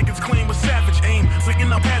like baggage claim with savage aim.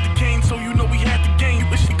 Flicking up had the cane, so you know we had the game. You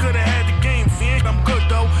wish you could have had the game. Fan, I'm good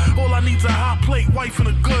though. All I need's a hot plate, wife and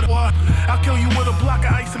a good one. I'll kill you with a block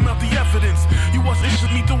of ice and melt the evidence. You was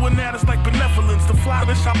issued me doing that, it's like benevolence. The fly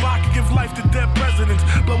this shop, I can give life to dead presidents.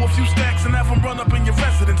 Blow a few stacks and have them run up in your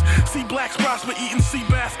residence. See blacks prosper eating sea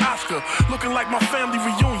bass Oscar, looking like my family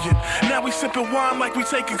reunion. Now we sipping wine like we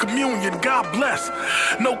taking communion. God bless.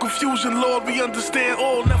 No confusion, Lord, we understand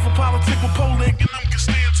all. Never politic with Poland and them can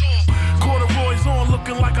stand tall. Corduroys on,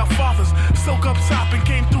 looking like our fathers. Silk up top and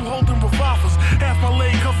came through holding revolvers. Half my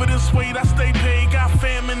leg covered in suede, I stay paid. Got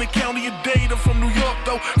fam in the county of Dade. I'm from New York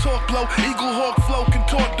though. Talk blow, Eagle Hawk flow,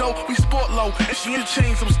 contort though. We sport low, and she in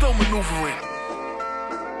chains, I'm still maneuvering.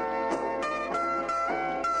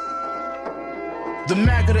 The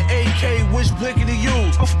Mac of the AK, which blicky to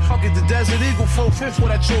use? Oh, fuck it, the Desert Eagle 4/5 what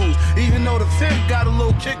I choose. Even though the 5th got a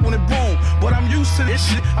little kick when it boom. But I'm used to this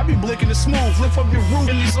shit, I be blicking it smooth. Lift up your roof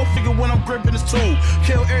and these so figure when I'm gripping this tool.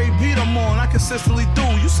 Kill every beat I'm on, I consistently do.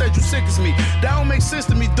 You said you sick as me, that don't make sense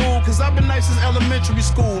to me, dude. Cause I've been nice since elementary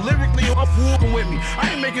school. Lyrically, you're up walking with me.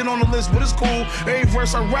 I ain't making on the list, but it's cool. Every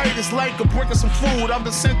verse I write is like a brick of some food. I've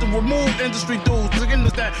been sent to remove industry dudes. Again,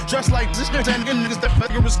 that just like this shit, and again, niggas that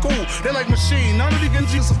figure is cool. They like machine, none of these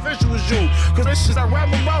niggas official as you. Cause this shit I rap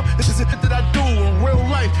about, this is it that I do in real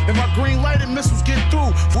life. If I green light it, missiles get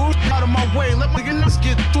through. Food out of my way, let my niggas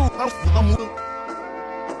get through.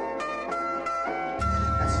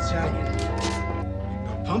 That's Italian.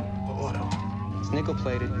 Pump or auto? It's nickel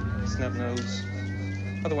plated, snub nose.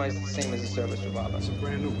 Otherwise, it's the same as a service revolver. It's a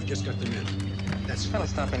brand new, we just got them in. That's trying to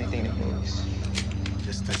stop anything that moves.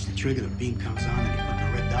 Just touch the trigger, the beam comes on, and you put the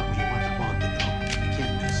red dot where you want the ball to go. You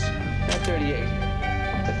can't miss. That 38.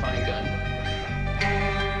 It's a fine gun.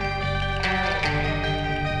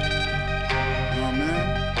 Oh man.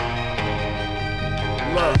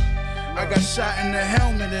 Look, I got shot in the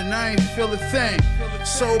helmet and I ain't feel a thing.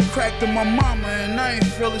 Soul cracked to my mama and I ain't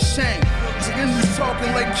feel ashamed. Niggas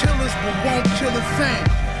talking like killers but won't kill a thing.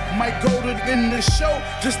 Might go to the end of the show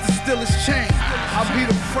just to steal his chain. I'll be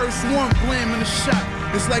the first one blaming the shot.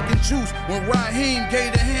 It's like in Juice when Raheem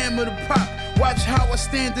gave the hammer the pop. Watch how I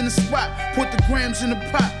stand in the spot, put the grams in the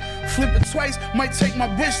pot. Flip it twice, might take my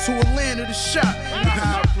bitch to Atlanta to shop.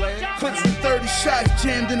 Clips with 30 shots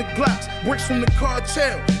jammed in the Glocks. Bricks from the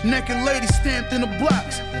cartel, naked lady stamped in the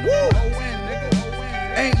blocks. Woo!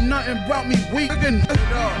 Ain't nothing about me weak.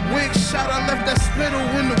 Wig shot, I left that spittle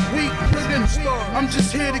in the week. I'm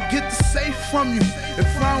just here to get the safe from you. If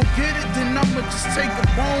I don't get it, then I'ma just take a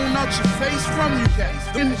bone out your face from you.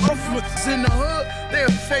 Them infamous in the hood,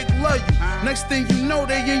 they'll fake love you. Next thing you know,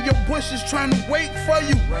 they in your bushes trying to wait for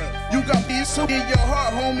you. You got me so in your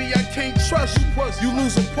heart, homie, I can't trust you. You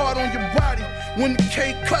lose a part on your body when the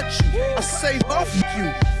K cuts you. I say off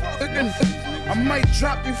you. I might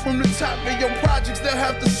drop you from the top of your projects, they'll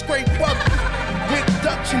have to scrape up. Big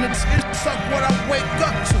Dutch and it's suck what I wake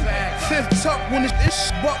up to. Fifth tuck when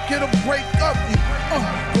this buck, it'll break up you.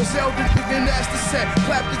 Griselda begin to ask the set.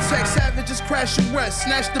 Clap the tech, savages crash and rest.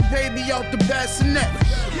 Snatch the baby out the bassinet.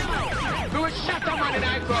 We will shut a man in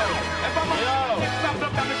I go. If I'm a stop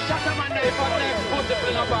up and shut a man if I'm next, put the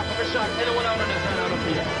finger back of a shot. Anyone out on this side out of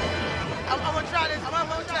here. I'm gonna try this, I'm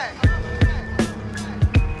gonna try.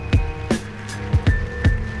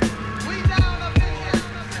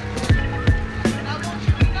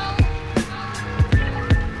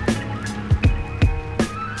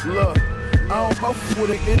 Look, I don't fuck with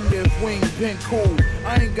it in there if we ain't been cool.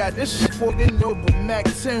 I ain't got this shit for in there but Mac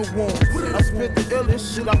 10 wounds. I spit the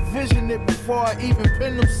illest shit, I vision it before I even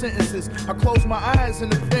pen them sentences. I close my eyes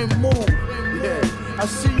and the pen move. Yeah, I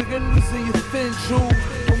see you in your thin jewels.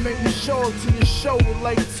 Don't make me show up to your shoulder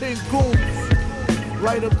like 10 goons.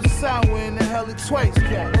 Light up the sour and inhale it twice.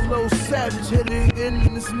 A little savage hit it in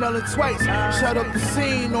and smell it twice. Shut up the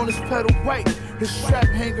scene on his pedal bike. His strap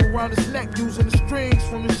hanging around his neck using the strings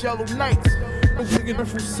from his yellow nights. I'm taking them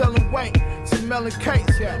from selling white to melon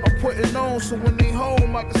kites. I'm putting on so when they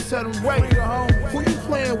home I can set them right. Who you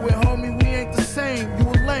playing with, homie? We ain't the same. You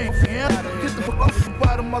a lame, man. Get the fuck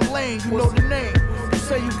out of my lane. You know the name. You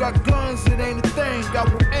say you got guns, it ain't a thing.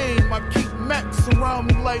 Got with aim. I keep Max around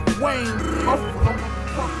me like Wayne.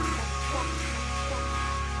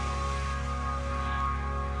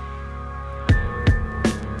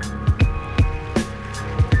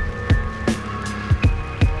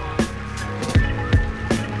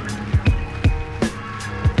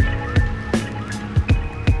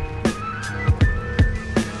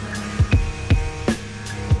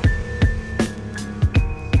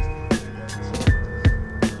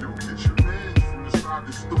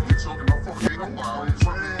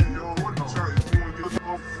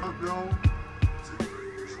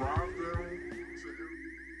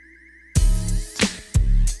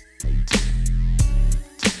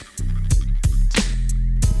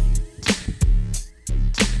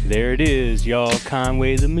 There it is, y'all.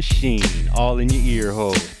 Conway the Machine, all in your ear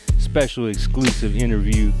hole. Special exclusive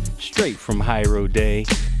interview straight from Hyro Day.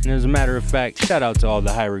 And as a matter of fact, shout out to all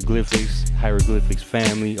the Hieroglyphics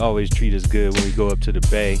family. Always treat us good when we go up to the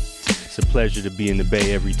Bay. It's a pleasure to be in the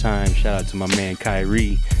Bay every time. Shout out to my man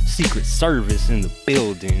Kyrie, Secret Service in the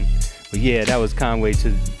building. But yeah, that was Conway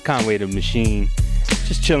the Machine.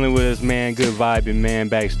 Just chilling with us, man. Good vibing, man.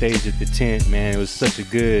 Backstage at the tent, man. It was such a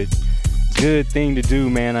good thing to do,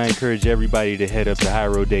 man. I encourage everybody to head up to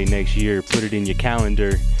Hyro Day next year. Put it in your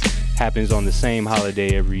calendar. Happens on the same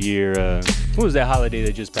holiday every year. What was that holiday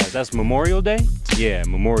that just passed? That's Memorial Day? Yeah,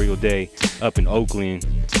 Memorial Day up in Oakland.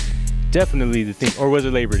 Definitely the thing. Or was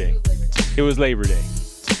it Labor Day? It was Labor Day.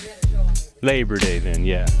 Labor Day then,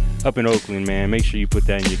 yeah. Up in Oakland, man. Make sure you put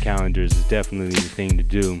that in your calendars. It's definitely the thing to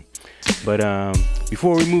do. But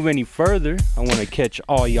before we move any further, I want to catch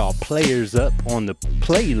all y'all players up on the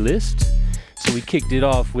playlist. So we kicked it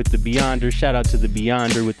off with the Beyonder. Shout out to the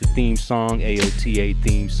Beyonder with the theme song, AOTA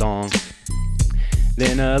theme song.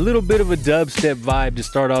 Then a little bit of a dubstep vibe to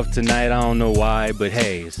start off tonight. I don't know why, but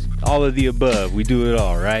hey, it's all of the above. We do it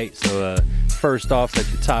all, right? So first off at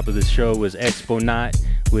the top of the show was Exponaut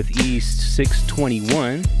with East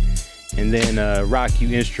 621. And then Rock You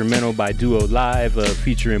Instrumental by Duo Live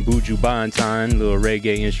featuring Buju Banton, little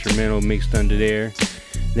reggae instrumental mixed under there.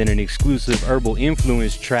 Then an exclusive Herbal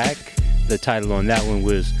Influence track. The title on that one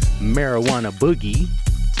was Marijuana Boogie,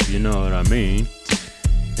 you know what I mean.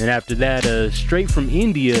 And after that, straight from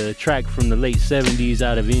India, a track from the late 70s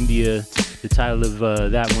out of India. The title of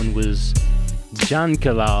that one was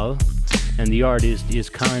Jankalal, and the artist is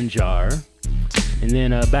Kanjar. And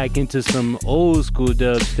then back into some old school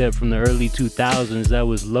dubstep from the early 2000s. That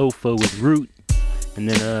was Lofa with Root. And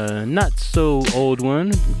then a not so old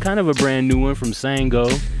one, kind of a brand new one from Sango.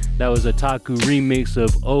 That was a Taku remix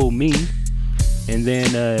of Oh Me. And then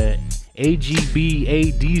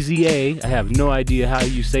AGBADZA, I have no idea how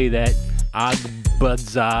you say that,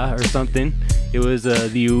 Agbadza or something. It was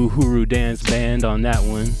the Uhuru Dance Band on that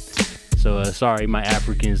one. So sorry, my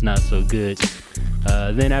African's not so good.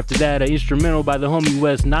 Then after that, an instrumental by the homie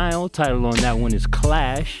West Nile. Title on that one is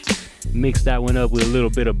Clash. Mixed that one up with a little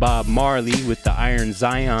bit of Bob Marley with the Iron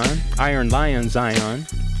Lion Zion.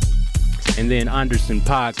 And then Anderson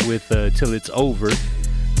 .Paak with Till It's Over.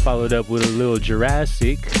 Followed up with a little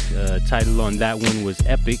Jurassic. Title on that one was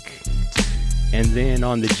Epic. And then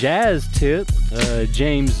on the jazz tip,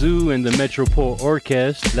 James Zoo and the Metropole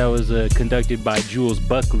Orchestra. That was conducted by Jules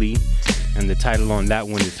Buckley. And the title on that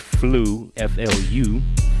one is Flu, F-L-U.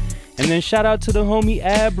 And then shout out to the homie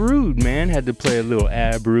Ab Rude, man. Had to play a little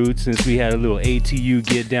Ab Rude since we had a little ATU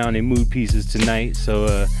Get Down and Mood Pieces tonight. So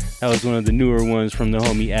that was one of the newer ones from the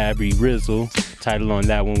homie Abby Rizzle. Title on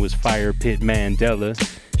that one was Fire Pit Mandela.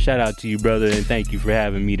 Shout out to you, brother, and thank you for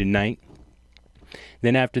having me tonight.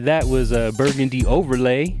 Then after that was Burgundy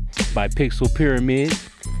Overlay by Pixel Pyramid.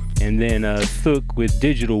 And then Thook with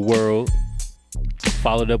Digital World.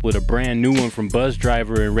 Followed up with a brand new one from Buzz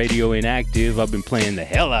Driver and Radio Inactive. I've been playing the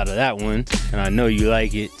hell out of that one, and I know you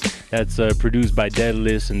like it. That's produced by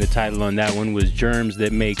Deadless, and the title on that one was Germs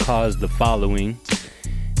That May Cause the Following.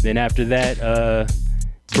 Then after that,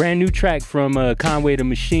 brand new track from Conway the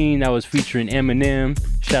Machine that was featuring Eminem.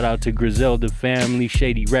 Shout out to Griselda Family,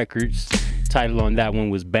 Shady Records. Title on that one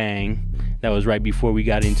was Bang. That was right before we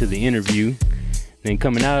got into the interview. Then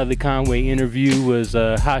coming out of the Conway interview was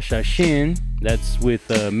Hasha Shin. That's with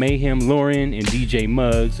Mayhem Lauren and DJ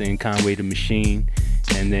Muggs and Conway the Machine.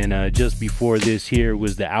 And then just before this here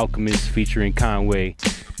was The Alchemist featuring Conway.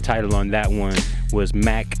 Title on that one was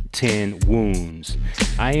Mac 10 Wounds.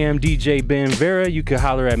 I am DJ Ben Vera. You can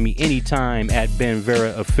holler at me anytime at Ben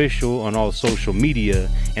Vera Official on all social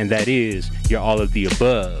media. And that is your all of the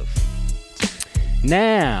above.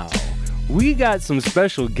 Now, we got some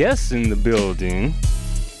special guests in the building.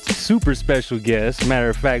 Super special guests. Matter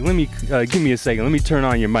of fact, let me give me a second. Let me turn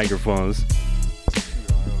on your microphones.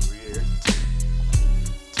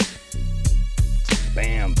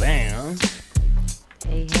 Bam, bam.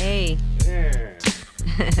 Hey, hey. Yeah.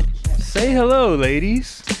 Say hello,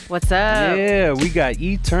 ladies. What's up? Yeah, we got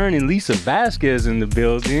E-Turn and Lisa Vasquez in the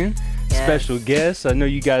building. Yes. Special guests. I know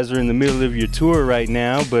you guys are in the middle of your tour right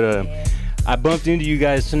now, but I bumped into you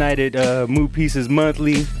guys tonight at Mood Pieces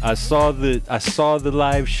Monthly. I saw the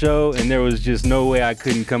live show, and there was just no way I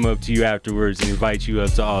couldn't come up to you afterwards and invite you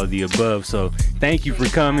up to all of the above. So thank you for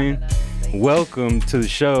coming. Welcome to the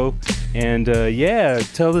show, and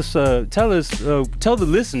tell the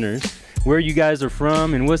listeners where you guys are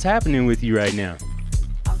from and what's happening with you right now.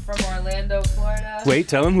 I'm from Orlando, Florida. Wait,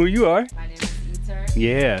 tell them who you are. My name is E-Turn.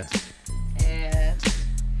 Yeah. And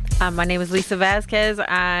My name is Lisa Vasquez.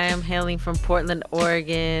 I'm hailing from Portland,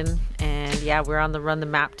 Oregon. And yeah, we're on the Run the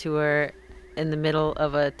Map tour in the middle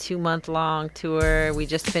of a 2-month-long tour. We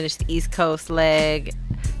just finished the East Coast leg.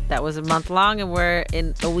 That was a month long, and we're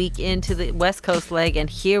in a week into the West Coast leg, and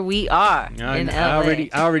here we are in LA. I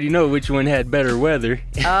already know which one had better weather.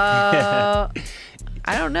 I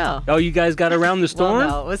don't know. Oh, you guys got around the storm?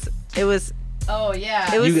 Well, no, it was. Oh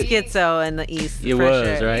yeah. It was schizo in the East. It for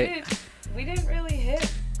was sure. right. We didn't really hit.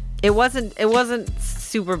 It wasn't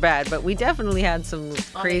super bad, but we definitely had some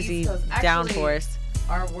crazy downforce.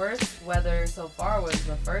 Our worst weather so far was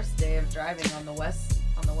the first day of driving on the west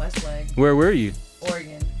leg. Where were you?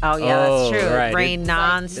 Oregon. Oh yeah, that's true. Right. Rain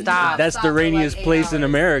nonstop. That's the rainiest place in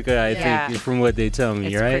America, I Yeah. think, from what they tell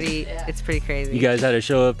me, right? It's pretty crazy. You guys had a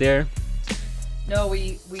show up there? No,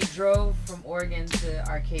 we drove from Oregon to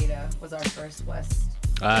Arcata. Was our first west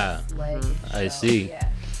leg. I see. Yeah.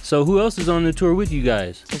 So who else is on the tour with you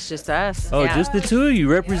guys? It's just us. Oh, yeah. just the two of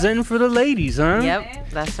you representing for the ladies, huh? Yep,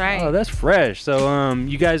 that's right. Oh, that's fresh. So,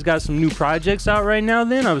 you guys got some new projects out right now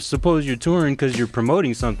then? I suppose you're touring because you're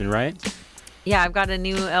promoting something, right? Yeah, I've got a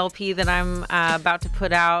new LP that I'm about to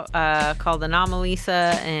put out called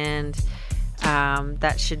Anomalisa, and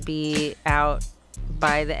that should be out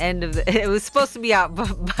by the end of it was supposed to be out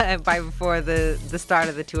by before the start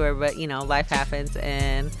of the tour, but life happens,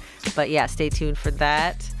 but yeah, stay tuned for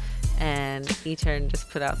that. And E-Turn just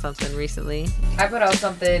put out something recently. I put out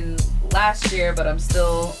something last year, but I'm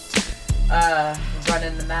still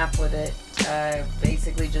running the map with it. I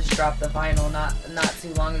basically just dropped the vinyl not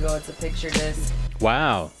too long ago. It's a picture disc.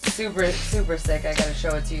 Wow. Super sick. I gotta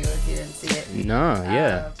show it to you if you didn't see it. No,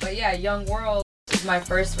 yeah. But yeah, Young World is my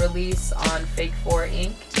first release on Fake 4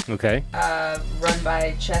 Inc. Okay. Run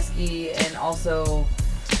by Chesky and also.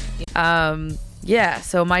 Yeah,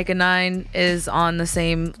 so Micah 9 is on the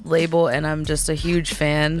same label, and I'm just a huge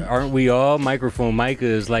fan. Aren't we all? Microphone Micah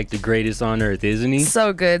is like the greatest on earth, isn't he?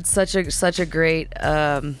 So good, such a great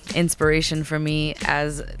inspiration for me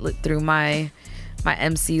through my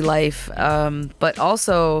MC life, but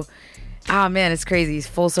also. Oh man, it's crazy. It's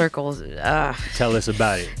full circle. Tell us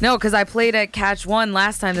about it. No, because I played at Catch One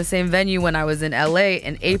last time, the same venue when I was in LA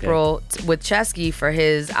in April with Chesky for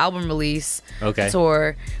his album release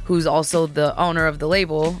tour, who's also the owner of the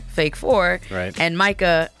label, Fake 4. Right. And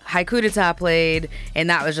Micah Haiku D'etat played,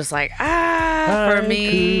 and that was just like, for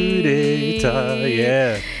me. Haiku D'etat,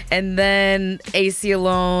 yeah. And then AC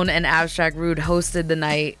Alone and Abstract Rude hosted the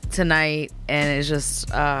night tonight, and it's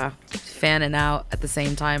just fanning out at the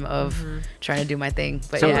same time of trying to do my thing.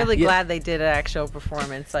 But so I'm really glad they did an actual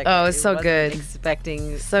performance. Like, oh, it's so wasn't good.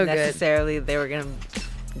 Expecting necessarily they were gonna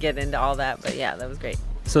get into all that, but yeah, that was great.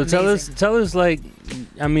 So tell us, like,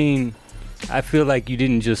 I mean, I feel like you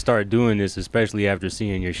didn't just start doing this, especially after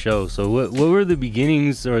seeing your show. So what were the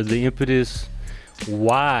beginnings or the impetus?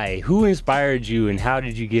 Why? Who inspired you, and how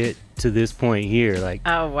did you get to this point here? Like,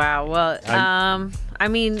 oh wow. Well, I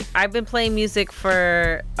mean, I've been playing music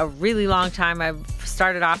for a really long time. I've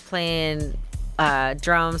started off playing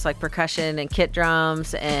drums, like percussion and kit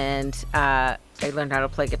drums, and I learned how to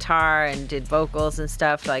play guitar and did vocals and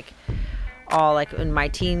stuff, like all like in my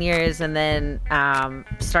teen years, and then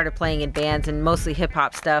started playing in bands and mostly hip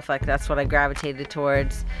hop stuff. Like that's what I gravitated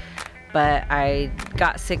towards. But I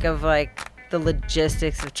got sick of like the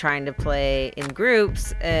logistics of trying to play in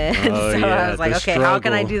groups, and I was like, okay, how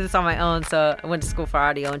can I do this on my own? So I went to school for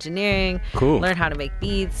audio engineering, learned how to make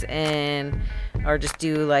beats, or just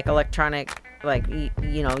do like electronic, like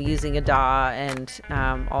using a DAW and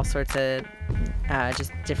all sorts of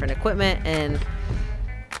just different equipment. And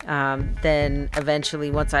then eventually,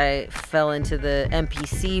 once I fell into the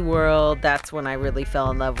MPC world, that's when I really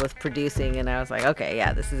fell in love with producing, and I was like, okay,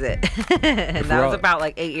 yeah, this is it. And that was about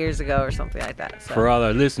like 8 years ago or something like that. So. For all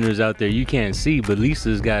our listeners out there, you can't see, but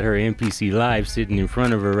Lisa's got her MPC Live sitting in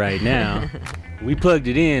front of her right now. We plugged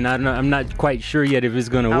it in. I'm not quite sure yet if it's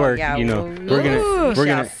gonna work. Yeah, we're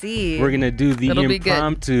gonna do the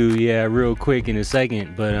impromptu, real quick in a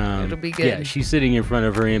second. But it'll be good. Yeah, she's sitting in front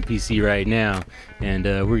of her MPC right now, and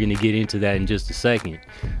we're gonna get into that in just a second.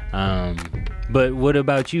 But what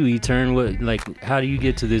about you, E-Turn? How do you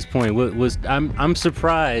get to this point? I'm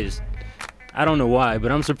surprised. I don't know why,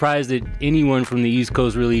 but I'm surprised that anyone from the East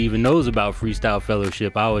Coast really even knows about Freestyle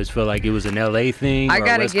Fellowship. I always felt like it was an LA thing. I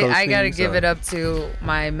gotta give it up to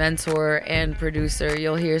my mentor and producer.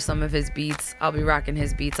 You'll hear some of his beats. I'll be rocking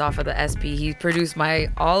his beats off of the SP. He produced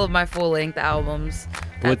all of my full length albums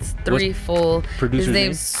That's 3 full. Producer's His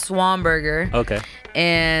name's Swanberger. Okay.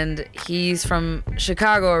 And he's from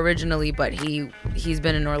Chicago originally, but he's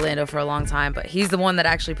been in Orlando for a long time. But he's the one that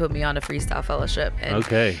actually put me on to Freestyle Fellowship. And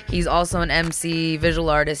okay. He's also an MC, visual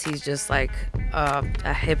artist. He's just like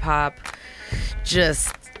a hip hop,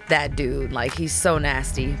 just that dude. Like, he's so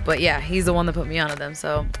nasty. But yeah, he's the one that put me onto them.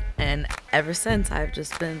 So, and ever since, I've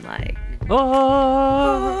just been like,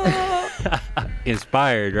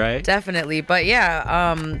 inspired, right? Definitely. But yeah,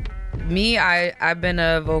 I've been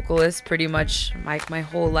a vocalist pretty much my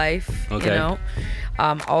whole life. Okay. You know,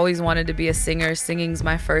 always wanted to be a singer. Singing's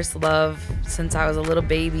my first love since I was a little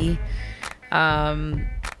baby.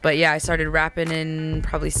 But yeah, I started rapping in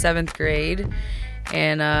probably 7th grade,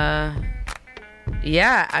 and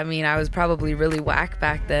yeah, I mean, I was probably really whack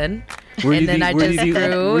back then. Were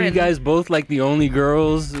you guys both like the only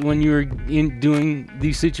girls when you were doing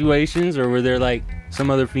these situations, or were there like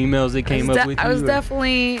some other females that came up with you? I was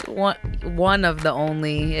definitely one of the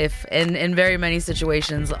only, if in very many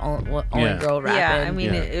situations, only girl rapping. Yeah, I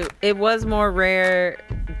mean, it was more rare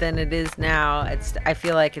than it is now. I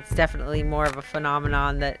feel like it's definitely more of a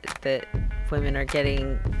phenomenon that women are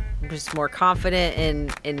getting just more confident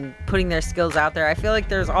in putting their skills out there. I feel like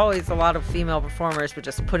there's always a lot of female performers, but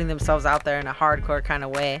just putting themselves out there in a hardcore kind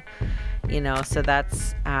of way, you know. So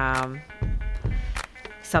that's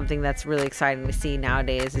something that's really exciting to see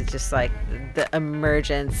nowadays. It's just like the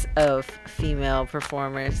emergence of female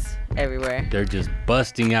performers everywhere. They're just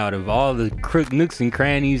busting out of all the nooks and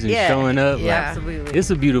crannies and showing up. Yeah, absolutely.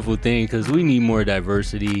 It's a beautiful thing because we need more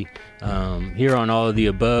diversity here on All of the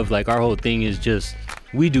Above. Like, our whole thing is just,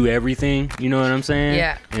 we do everything, you know what I'm saying?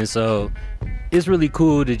 Yeah. And so it's really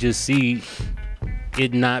cool to just see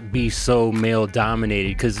it not be so male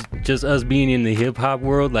dominated, because just us being in the hip hop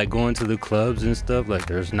world, like going to the clubs and stuff, like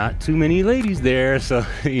there's not too many ladies there, so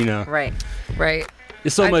you know. Right.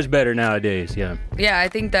 It's so much better nowadays. Yeah, I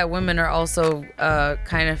think that women are also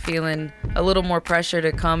kind of feeling a little more pressure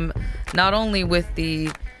to come, not only with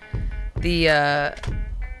the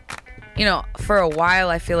you know, for a while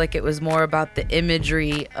I feel like it was more about the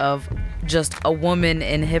imagery of just a woman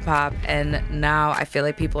in hip hop, and now I feel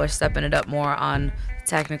like people are stepping it up more on the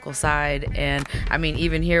technical side. And I mean,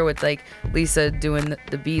 even here with like Lisa doing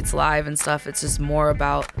the beats live and stuff, it's just more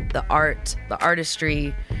about the art, the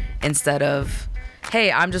artistry, instead of,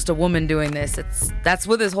 hey, I'm just a woman doing this. That's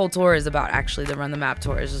what this whole tour is about. Actually, the Run the Map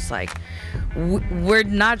tour is just like, we're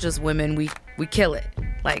not just women, we kill it.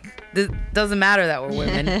 Like, it doesn't matter that we're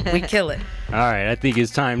women, we kill it. All right, I think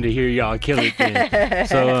it's time to hear y'all kill it then.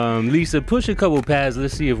 So, Lisa, push a couple pads.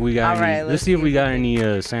 Let's see if we got let's see if we got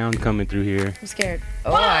any sound coming through here. I'm scared.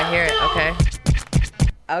 Oh, I hear it.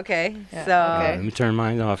 Okay. Yeah, So Let me turn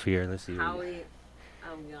mine off here. Let's see. I'm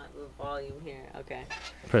got the volume here. Okay.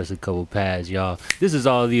 Press a couple pads, y'all. This is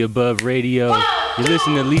All of the Above Radio. You're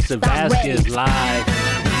listening to Lisa Vasquez live.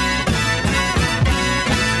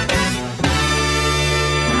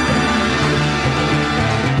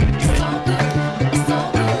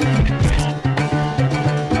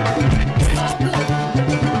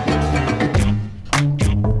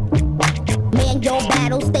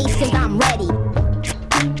 Stations,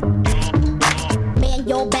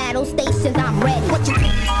 I'm ready. What you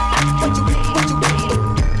think? What you think? What you think?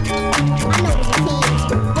 I know the routine.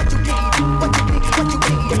 What you think? What you think? What you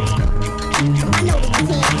think?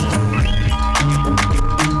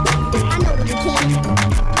 I know the routine. I know the routine.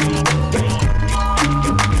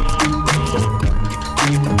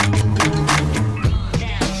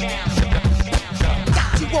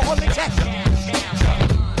 Got you all in check.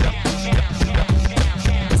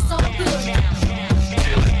 So good.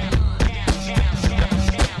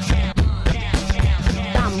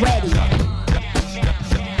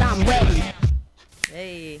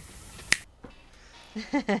 Hey.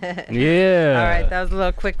 Yeah. All right, that was a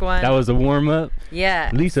little quick one. That was a warm up. Yeah.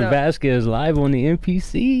 Lisa Vasquez live on the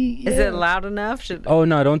MPC. Is it loud enough? Oh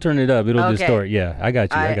no, don't turn it up. It'll distort. Yeah, I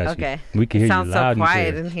got you. I got you. Okay. We can hear you loud and clear. Sounds so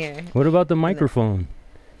quiet in here. What about the microphone?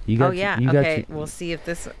 You got okay. We'll see if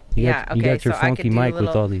this. You got your funky mic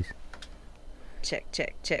with all these. Check.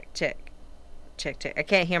 I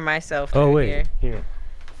can't hear myself. Oh wait. Here.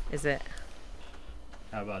 Is it?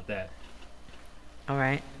 How about that? All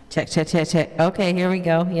right. Check. Okay, here we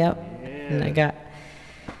go. Yep. Yeah. And I got.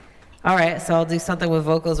 All right, so I'll do something with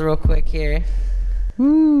vocals real quick here.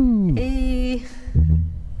 Woo. Hey.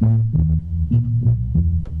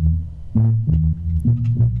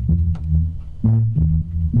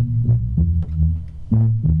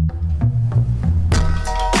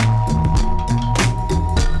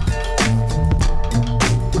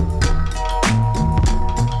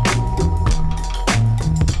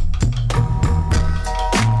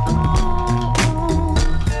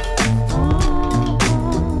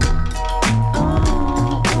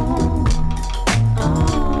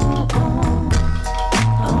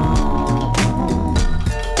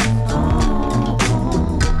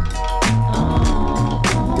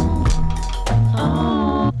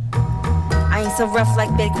 so rough like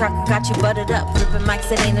Betty Crocker got you buttered up. Ripping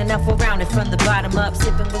mics, it ain't enough around it from the bottom up.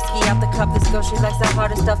 Sipping whiskey out the cup, this girl, she likes that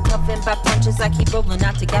harder stuff. Puffing by punches, I keep rolling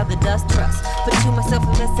out to gather dust. Trust, put to myself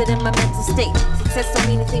invested in my mental state. Success don't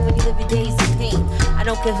mean anything when you live your days in pain. I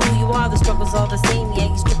don't care who you are, the struggle's all the same. Yeah,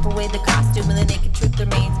 you strip away the costume and the naked truth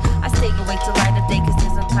remains. I stay awake till light of day, cause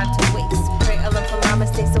there's no time to waste. Pray I learn from my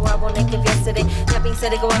mistakes so I won't think of yesterday. That being said,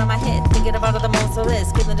 it go out of my head, thinking about all the moments I live.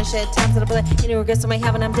 Killing the shed, times of the blood. Any regrets I may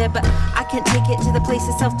have when I'm dead, but I can't take it to the place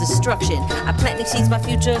of self-destruction. I plant new seeds, my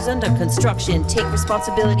future is under construction. Take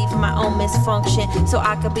responsibility for my own misfunction, so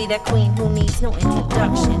I could be that queen who needs no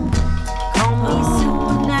introduction. Call me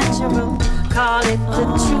supernatural, call it the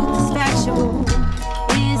truth is factual.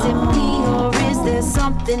 Is it me or is there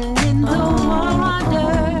something in the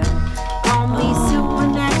water? Call me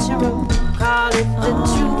supernatural, call it the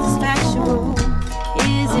truth is factual.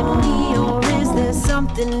 Is it me or is there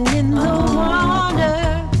something in the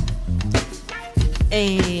water?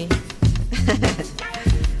 Hey.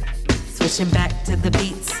 Switching back to the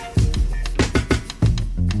beats.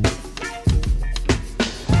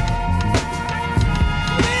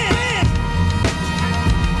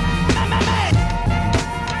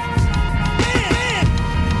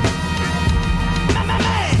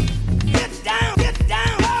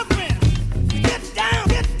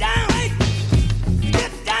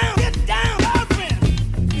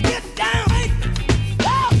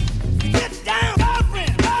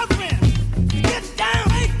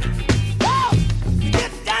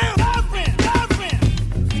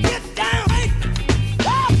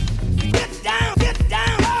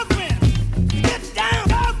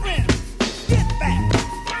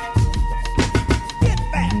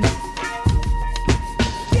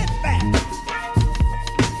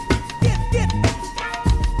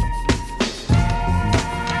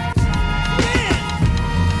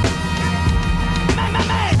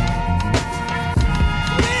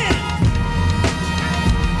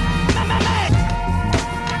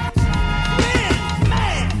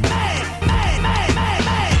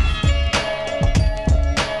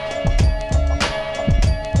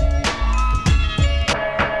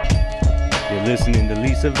 Listening to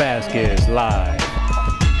Lisa Vasquez live.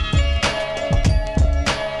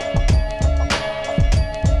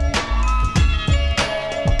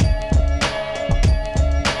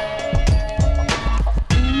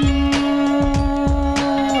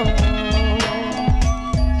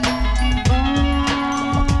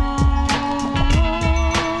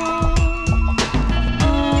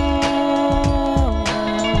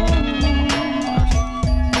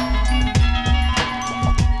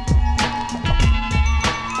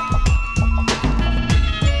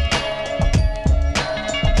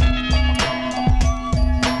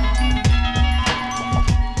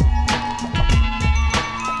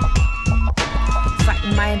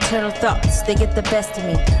 Thoughts, they get the best of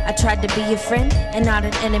me. I tried to be your friend and not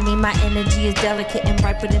an enemy. My energy is delicate and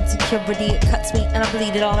ripe with insecurity. It cuts me and I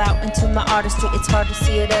bleed it all out into my artistry. It's hard to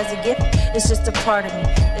see it as a gift, it's just a part of me.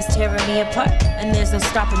 It's tearing me apart and there's no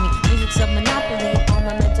stopping me. Music's a monopoly on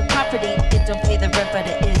my mental property. It don't pay the rent, but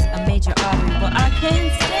it is a major artery. Well, I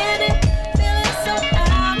can't stand it, feeling so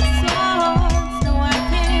out of sorts. No, I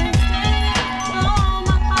can't stand it. Oh,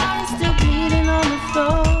 my heart is still bleeding on the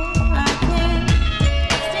floor.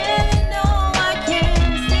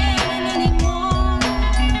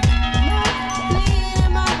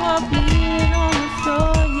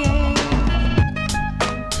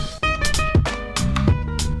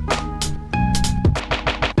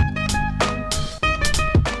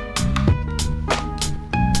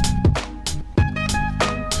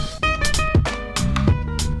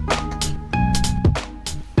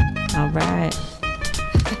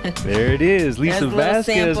 There it is, Lisa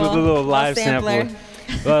Vasquez with a little live sample.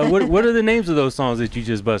 What are the names of those songs that you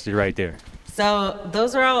just busted right there? So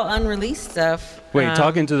those are all unreleased stuff. Wait,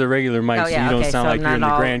 talking to the regular mic, so you don't sound like you're in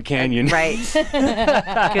the Grand Canyon. Right. Good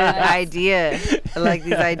idea. I like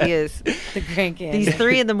these ideas. The Grand Canyon. These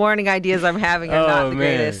 3 a.m. ideas I'm having are not the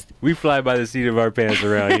greatest. We fly by the seat of our pants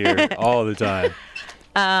around here all the time.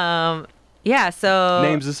 Yeah. So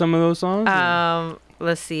names of some of those songs.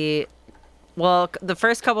 Let's see. Well, the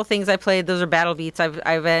first couple things I played, those are battle beats.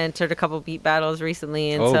 I've entered a couple beat battles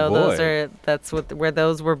recently, and that's where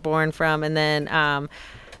those were born from. And then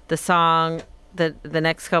the song, the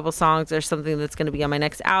next couple songs are something that's going to be on my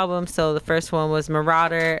next album. So the first one was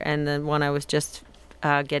Marauder, and then one I was just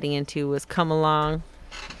getting into was Come Along.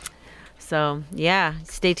 So yeah,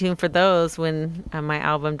 stay tuned for those when my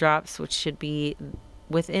album drops, which should be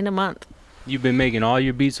within a month. You've been making all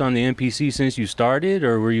your beats on the MPC since you started,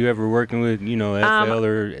 or were you ever working with, FL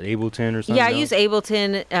or Ableton or something? Yeah, I use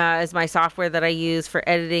Ableton as my software that I use for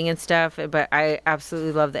editing and stuff, but I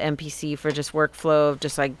absolutely love the MPC for just workflow of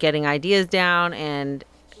just like getting ideas down, and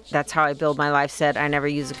that's how I build my live set. I never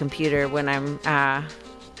use a computer when I'm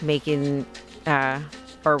making or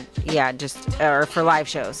for live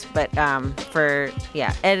shows, but for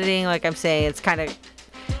editing, like I'm saying, it's kind of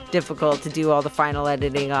difficult to do all the final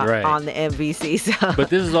editing on the MPC. So. But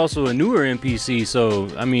this is also a newer MPC, so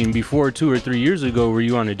I mean, before 2 or 3 years ago, were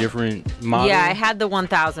you on a different model? Yeah, I had the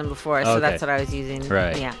 1000 before, so that's what I was using.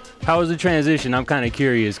 Right. Yeah. How was the transition? I'm kind of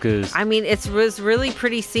curious because I mean, it was really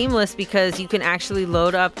pretty seamless because you can actually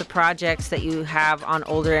load up the projects that you have on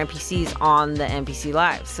older MPCs on the MPC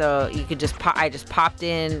Live. So you could I just popped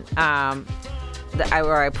in.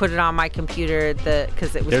 I put it on my computer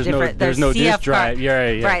because it was different. There's no CF disk drive.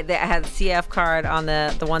 Yeah. Right. I had the CF card on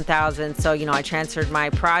the 1000. So, I transferred my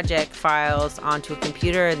project files onto a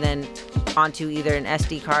computer and then onto either an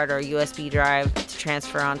SD card or a USB drive to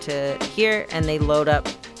transfer onto here, and they load up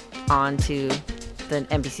onto the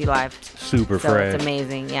MPC Live. Super so fresh. It's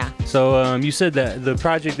amazing. Yeah. So you said that the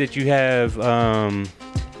project that you have.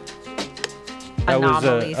 That was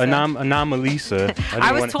Anomalisa.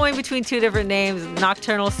 I was toying between two different names.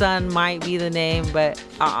 Nocturnal Sun might be the name, but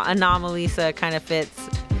Anomalisa kind of fits.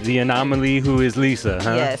 The anomaly who is Lisa,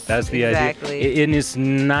 huh? Yes, that's the exactly. idea. And it's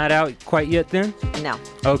not out quite yet then? No.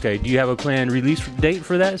 Okay. Do you have a planned release date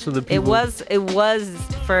for that? So the people... It was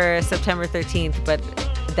for September 13th, but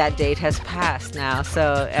that date has passed now.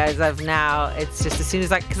 So as of now, it's just as soon as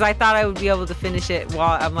because I thought I would be able to finish it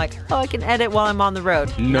while I'm like, I can edit while I'm on the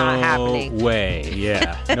road. Not happening. No way.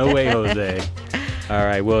 Yeah. No way, Jose. All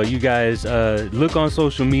right. Well, you guys look on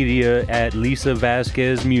social media at Lisa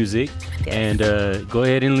Vasquez Music. Yes. And go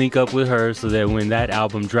ahead and link up with her so that when that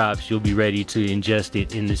album drops, you'll be ready to ingest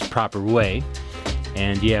it in this proper way.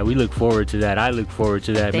 And yeah, we look forward to that. I look forward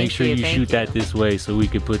to that. Make sure you shoot that this way so we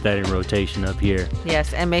can put that in rotation up here.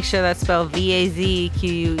 Yes, and make sure that's spelled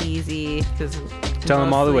VAZQUEZ. Tell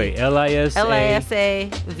them all the way. LISA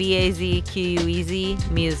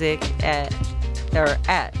VAZQUEZ music at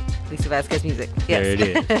Lisa Vasquez Music. Yes. There it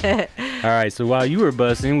is. All right, so while you were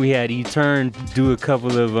busting, we had E-Turn do a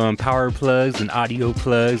couple of power plugs and audio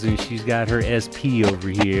plugs, and she's got her SP over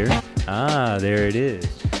here. Ah, there it is.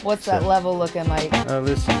 What's that level looking like?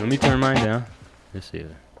 Let's see. Let me turn mine down. Let's see.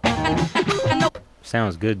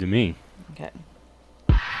 Sounds good to me. Okay.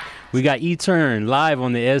 We got E-Turn live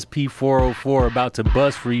on the SP404 about to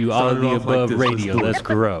bust for you. All of the above radio. Let's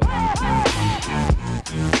grow. Should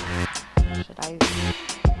I...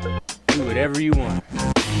 Do whatever you want.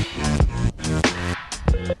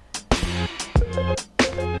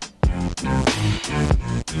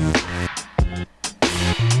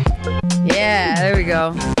 Yeah, there we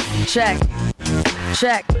go. Check.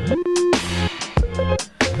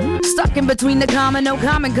 Stuck in between the common, no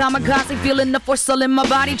common, kamikaze, feeling the force all in my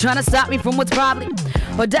body, trying to stop me from what's probably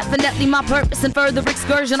or definitely my purpose and further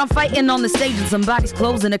excursion. I'm fighting on the stage and somebody's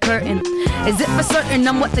closing a curtain. Is it for certain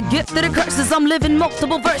I'm what the gift of the curses? I'm living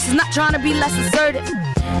multiple verses, not trying to be less assertive.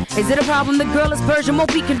 Is it a problem the girl is Persian,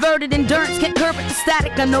 won't be converted? Endurance can't curb it, the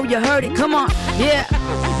static, I know you heard it. Come on, yeah,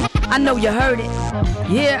 I know you heard it,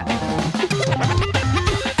 yeah.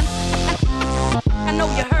 I know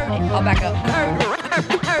you heard it. I'll back up.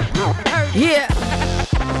 Yeah.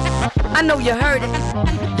 I know you heard it.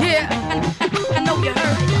 Yeah. I know you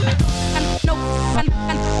heard it.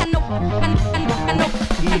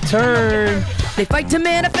 E-Turn. They fight to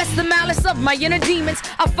manifest the malice of my inner demons.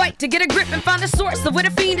 I fight to get a grip and find the source of where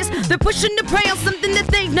the fiend is. They're pushing to prey on something that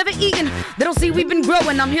they've never eaten. They don't see we've been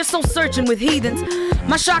growing. I'm here so searching with heathens.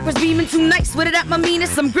 My chakras beaming too nice with it at my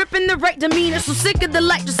meanest. I'm gripping the right demeanor, so sick of the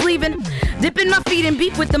light just leaving. Dipping my feet in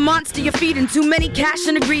beef with the monster you're feeding. Too many cash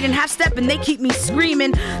and greed and half-stepping, they keep me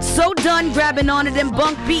screaming. So done grabbing onto them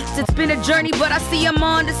bunk beats. It's been a journey, but I see I'm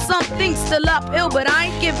on to something. Still uphill, but I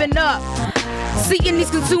ain't giving up. Seeing these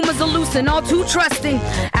consumers are loose and all too trusting.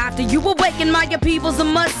 After you awaken, my upheaval's a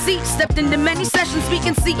must-see. Stepped into many sessions,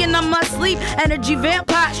 speaking, seeking, I must sleep. Energy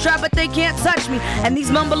vampires try, but they can't touch me. And these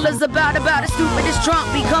mumblers about as stupid as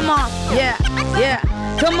Trumpy. Come on, yeah,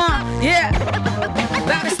 come on, yeah.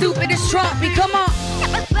 About as stupid as Trumpy, come on,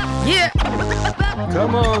 yeah.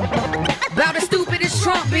 Come on. About as stupid as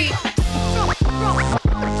Trumpy.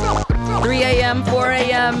 3 a.m., 4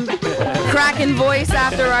 a.m., cracking voice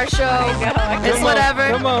after our show. It's whatever.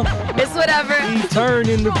 Come on. It's whatever. E-Turn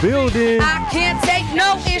in the building. I can't take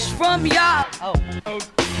no ish from y'all.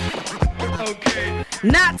 Okay.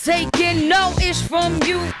 Not taking no ish from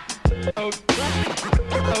you.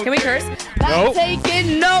 Can we curse? Not Nope.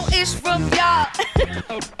 taking no ish from y'all.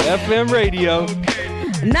 FM radio.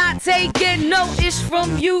 Not taking no ish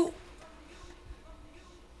from you.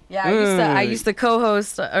 Yeah, I used to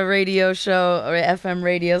co-host a radio show or FM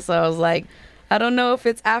radio, so I was like, I don't know if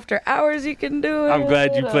it's after hours you can do it. I'm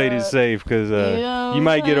glad you played it safe because you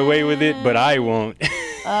might get away with it, but I won't.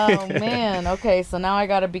 Oh man. Okay, so now I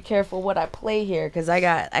gotta be careful what I play here because I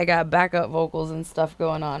got backup vocals and stuff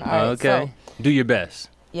going on. All right, okay. so, Do your best.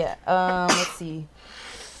 yeah. Let's see.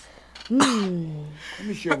 Let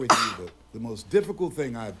me share with you the most difficult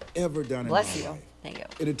thing I've ever done in Bless my you. life. Thank you.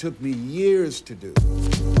 And it took me years to do.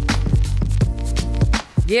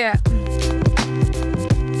 Yeah.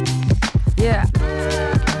 Yeah.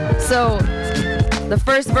 So, the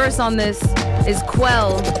first verse on this is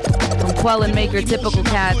Quell from Quell and Maker, Typical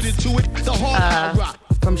Cats,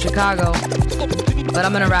 from Chicago. But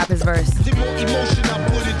I'm gonna rap his verse.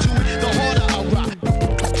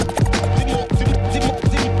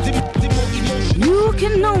 You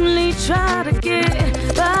can only try to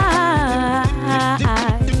get by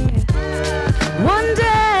one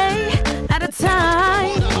day at a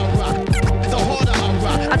time.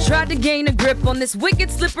 I tried to gain a grip on this wicked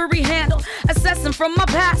slippery handle, assessing from my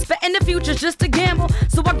past, but in the future's just a gamble.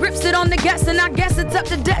 So I grips it on the gas, and I guess it's up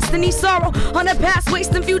to destiny. Sorrow on the past,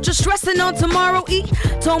 wasting future, stressing on tomorrow. E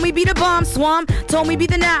told me be the bomb, swam, told me be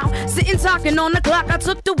the now. Sitting talking on the clock, I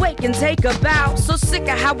took the wake and take a bow. So sick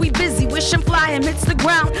of how we busy, wishing fly him hits the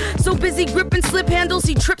ground. So busy gripping slip handles,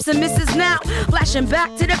 he trips and misses now. Flashing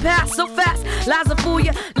back to the past so fast, lies will fool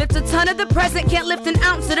ya. Lift a ton of the present, can't lift an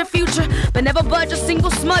ounce of the future, but never budge a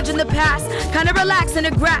single smudge in the past. Kinda relax in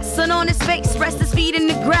the grass, sun on his face, rest his feet in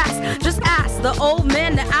the grass. Just ask the old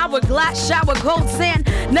man, the hourglass, shower cold sand.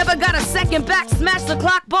 Never got a second back, smash the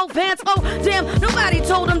clock, both hands. Oh damn, nobody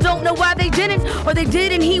told him, don't know why they didn't, or they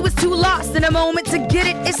did and he was too lost in a moment to get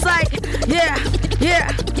it. It's like, yeah,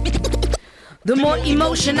 yeah. The more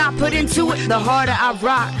emotion I put into it, the harder I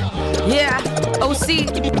rock. Yeah, OC.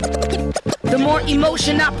 The more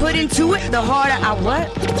emotion I put into it, the harder I what?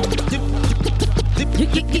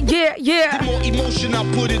 Yeah, yeah. The more emotion I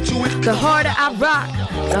put into it, the harder I rock.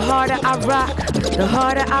 The harder I rock. The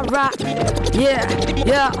harder I rock. Yeah,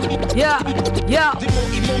 yeah, yeah, yeah.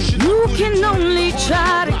 You can only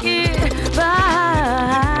try to get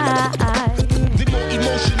by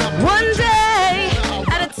one day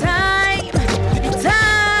at a time.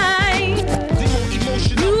 Time.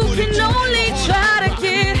 You can only try to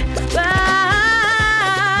get by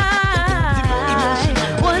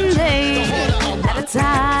one day at a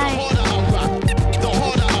time.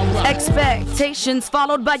 Expectations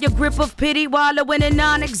followed by your grip of pity, wallowing in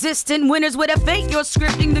non-existent winners with a fate. You're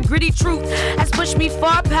scripting the gritty truth has pushed me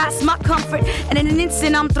far past my comfort, and in an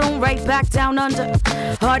instant I'm thrown right back down under.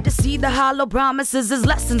 Hard to see the hollow promises as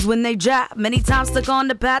lessons when they jab. Many times stuck on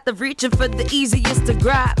the path of reaching for the easiest to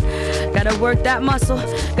grab. Gotta work that muscle,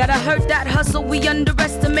 gotta hurt that hustle. We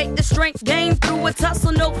underestimate the strength gained through a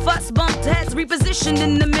tussle. No fuss, bumped heads, repositioned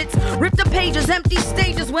in the midst. Rip the pages, empty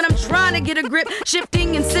stages when I'm trying to get a grip.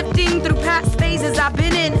 Shifting and sifting through past phases I've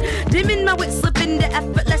been in. Dimming my wit, slipping the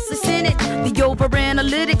effortlessness in it. The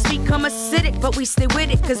over-analytics become acidic, but we stay with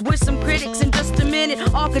it, cause we're some critics. In just a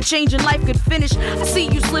minute, all could change and life could finish. I see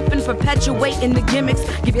you slipping, perpetuating the gimmicks.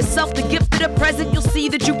 Give yourself the gift of the present, you'll see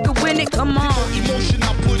that you can win it. Come on.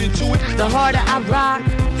 The harder I rock,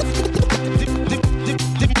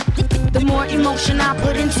 the more emotion I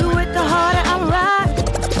put into it, the harder I rock.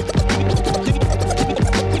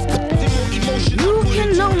 You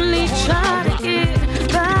can only try to get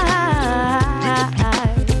by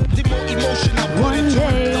one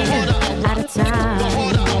day at a time.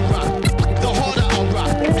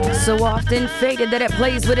 So often faded that it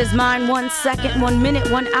plays with his mind 1 second, 1 minute,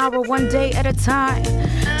 1 hour, 1 day at a time.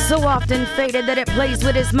 So often faded that it plays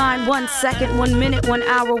with his mind 1 second, 1 minute, 1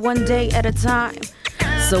 hour, 1 day at a time.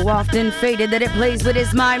 So often faded that it plays with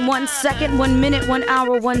his mind 1 second, 1 minute, 1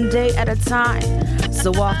 hour, 1 day at a time.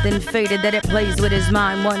 So often faded that it plays with his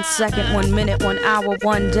mind 1 second, 1 minute, 1 hour,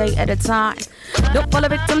 1 day at a time. Don't fall a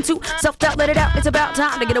victim to self-doubt, let it out. It's about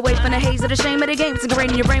time to get away from the haze of the shame of the game. It's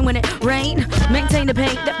ingrained in your brain when it rain. Maintain the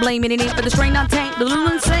pain, that blame it ain't for the strain on taint. The little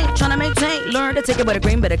insane, trying to maintain. Learn to take it with a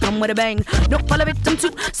grain, better come with a bang. Don't fall a victim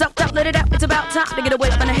to self-doubt, let it out. It's about time to get away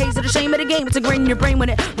from the haze of the shame of the game. It's ingrained in your brain when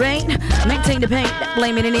it rain. Maintain the pain, that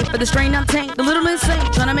blame it ain't for the strain on taint. The little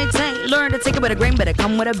insane, trying to maintain. Learn to take it with a grain, better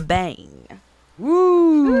come with a bang.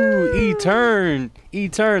 Woo! E-Turn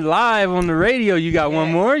live on the radio. You got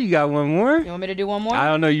one more? You got one more? You want me to do one more? I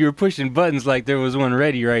don't know. You were pushing buttons like there was one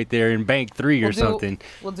ready right there in bank 3 or something.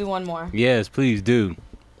 We'll do one more. Yes, please do.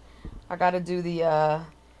 I gotta do the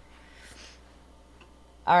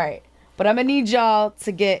All right. But I'm gonna need y'all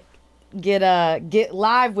to get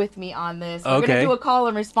live with me on this. We're gonna do a call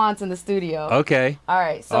and response in the studio. Okay. All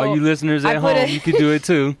right. So all you listeners at home, you can do it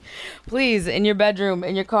too. Please, in your bedroom,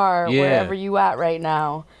 in your car, wherever you at right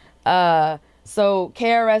now. So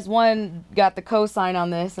KRS-One got the cosign on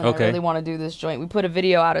this, and I really want to do this joint. We put a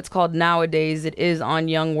video out. It's called Nowadays. It is on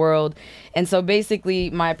Young World. And so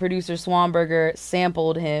basically, my producer Swanberger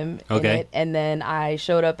sampled him in it, and then I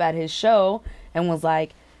showed up at his show and was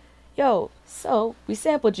like, yo, so we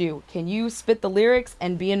sampled you. Can you spit the lyrics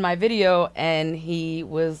and be in my video? And he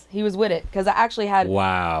was with it, because I actually had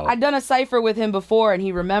I'd done a cypher with him before, and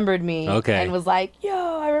he remembered me and was like,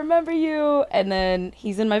 yo, I remember you. And then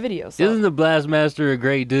he's in my video. So. Isn't the Blastmaster a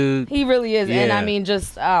great dude? He really is. And I mean,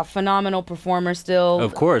 just a phenomenal performer still.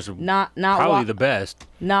 Of course. Not probably the best.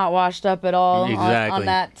 Not washed up at all on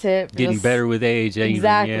that tip. Getting better with age.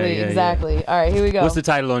 Exactly. All right, here we go. What's the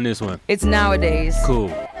title on this one? It's Nowadays.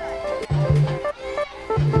 Cool.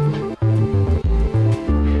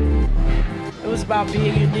 It was about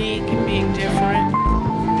being unique and being different.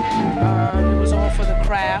 It was all for the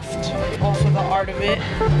craft, all for the art of it.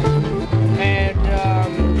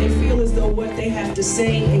 And they feel as though what they have to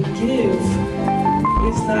say and give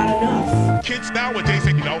is not enough. Kids nowadays,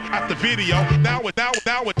 at the video. Now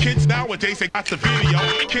with kids nowadays, they got the video.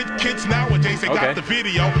 Kids nowadays, they got the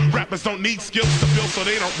video. Rappers don't need skills to build, so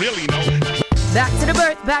they don't really know. Back to the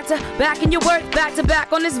birth, back in your work, back to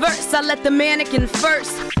back on this verse. I let the mannequin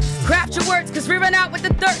first craft your words, cause we run out with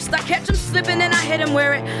the thirst. I catch him slipping and I hit him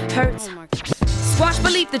where it hurts. Squash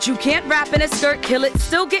belief that you can't rap in a skirt, kill it.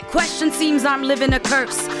 Still get questioned, seems I'm living a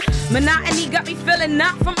curse. Monotony got me feeling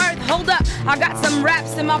not from earth. Hold up, I got some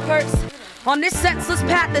raps in my purse. On this senseless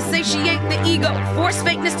path that satiate the ego. Force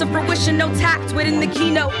fakeness to fruition, no tact within the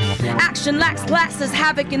keynote. Action lacks glasses,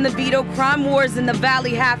 havoc in the veto. Crime wars in the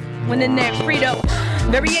valley half when in their credo.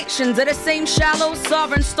 Variations of the same shallow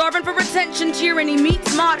sovereign. Starving for attention, tyranny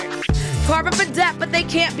meets modern. Carving for death, but they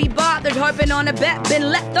can't be bothered. Harping on a bet,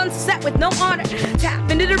 been left unset with no honor.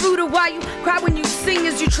 Tap into the root of why you cry when you sing,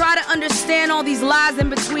 as you try to understand all these lies in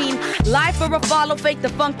between. Life or a follow, fake the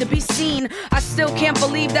funk to be seen. I still can't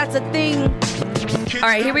believe that's a thing.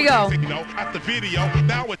 Alright, here we go.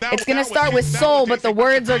 It's gonna start with soul, but the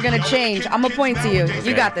words are gonna change. I'm gonna point to you.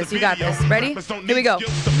 You got this, Ready? Here we go.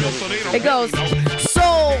 It goes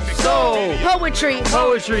soul, poetry,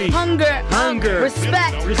 hunger,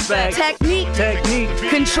 respect, technique,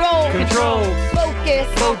 control,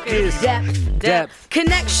 focus, depth,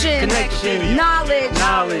 connection, knowledge,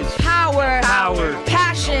 power,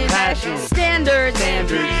 passion, standards,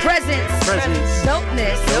 presence,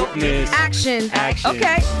 dopeness, action.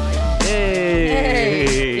 Okay.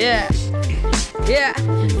 Hey. Yeah.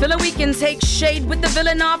 Feeling we can take shade with the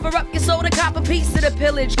villain. Offer up your soul to cop a piece of the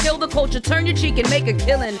pillage. Kill the culture, turn your cheek and make a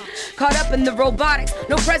killing. Caught up in the robotics,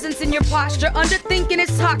 no presence in your posture. Underthinking is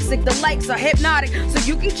toxic, the likes are hypnotic. So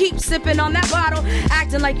you can keep sipping on that bottle,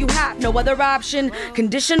 acting like you have no other option.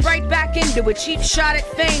 Conditioned right back into a cheap shot at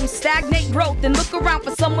fame. Stagnate growth and look around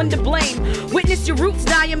for someone to blame. Witness your roots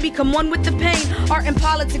die and become one with the pain. Art and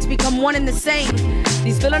politics become one and the same.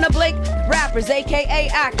 These fill-in the blank rappers, aka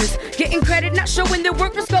actors, getting credit, not showing their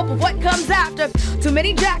work or scope of what comes after. Too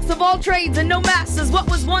many jacks of all trades and no masters. What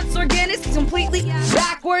was once organic is completely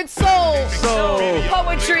backwards. Soul,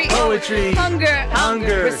 poetry,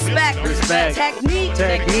 hunger, respect, technique,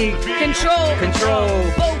 control,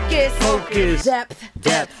 focus,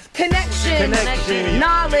 depth, connection,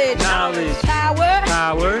 knowledge,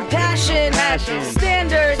 power, passion,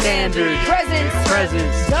 standards, presence,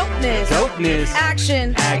 dopeness,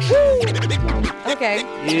 action. Okay.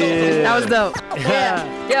 Yeah. That was dope. Yeah.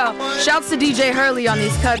 Yo, shouts to DJ Hurley on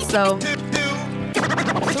these cuts, though.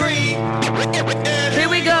 3. Here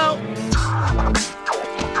we go.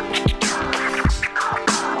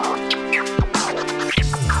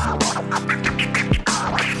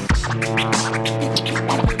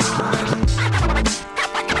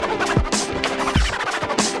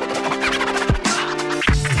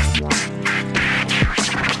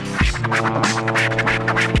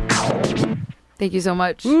 Thank you so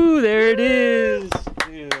much. Ooh, there it is.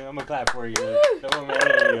 Yeah, I'm gonna clap for you.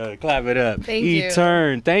 Clap it up. Thank you.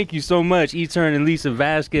 E-Turn. Thank you so much. E-Turn and Lisa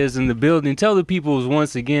Vasquez in the building. Tell the people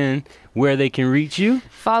once again where they can reach you.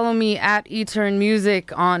 Follow me at E-Turn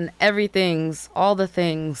Music on everything's, all the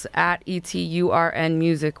things, at ETURN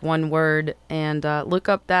Music, one word. And look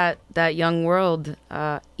up that Young World,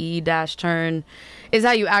 E-Turn is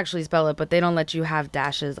how you actually spell it, but they don't let you have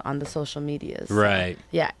dashes on the social medias. Right.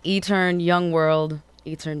 Yeah, E-Turn, Young World,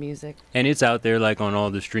 E-Turn Music. And it's out there like on all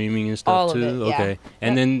the streaming and stuff All of too. it, yeah. Okay.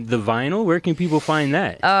 And then the vinyl, where can people find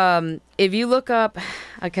that? If you look up,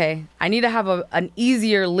 okay, I need to have an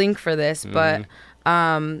easier link for this, but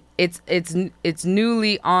it's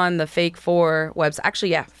newly on the Fake 4 website.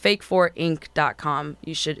 Actually, yeah, fake4inc.com.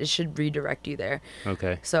 It should redirect you there.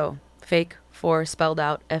 Okay. So Fake 4 spelled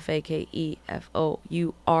out FAKEFOUR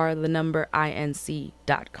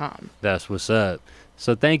INC.com. That's what's up.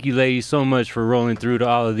 So thank you, ladies, so much for rolling through to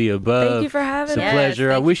all of the above. Thank you for having us. It's a us. pleasure.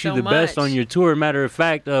 Yes, I thank wish you you so the best much. on your tour. Matter of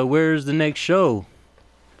fact, where's the next show?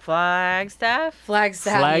 Flagstaff,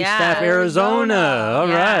 Flagstaff, Arizona. All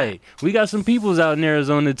right. We got some peoples out in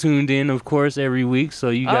Arizona tuned in, of course, every week. So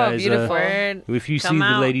you guys, beautiful. if you Come see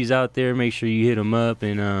out. the ladies out there, make sure you hit them up.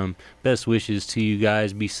 And best wishes to you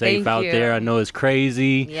guys. Be safe Thank out you. there. I know it's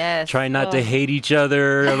crazy. Yes. Try not to Oh. hate each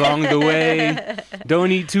other along the way.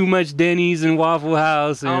 Don't eat too much Denny's and Waffle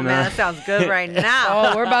House. Oh And, man, that sounds good right now.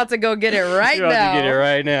 Oh, we're about to go get it right You're now. about to get it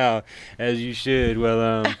right now, as you should.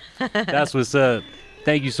 Well, that's what's up.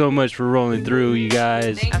 Thank you so much for rolling through, you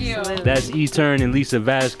guys. Thank you. That's E-Turn and Lisa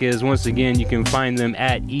Vasquez. Once again, you can find them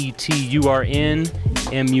at ETURNMUSIC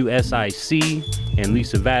and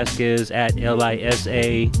Lisa Vasquez at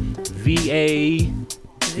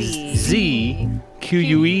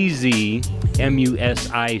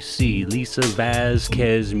LISAVAZQUEZMUSIC. Lisa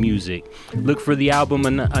Vasquez Music. Look for the album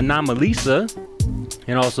Anomalisa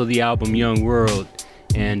and also the album Young World.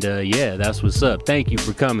 And yeah, that's what's up. Thank you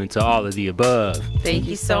for coming to all of the above. Thank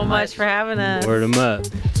you so much for having us. Word them up.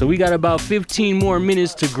 So we got about 15 more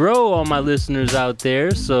minutes to grow, all my listeners out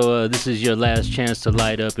there. So this is your last chance to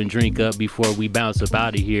light up and drink up before we bounce up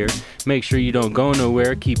out of here. Make sure you don't go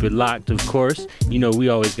nowhere. Keep it locked, of course. You know, we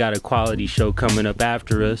always got a quality show coming up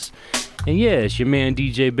after us. And yeah, it's your man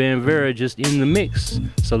DJ Ben Vera just in the mix.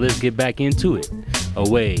 So let's get back into it.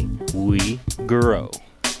 Away we grow.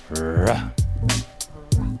 Rah.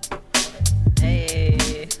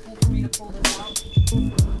 Hey.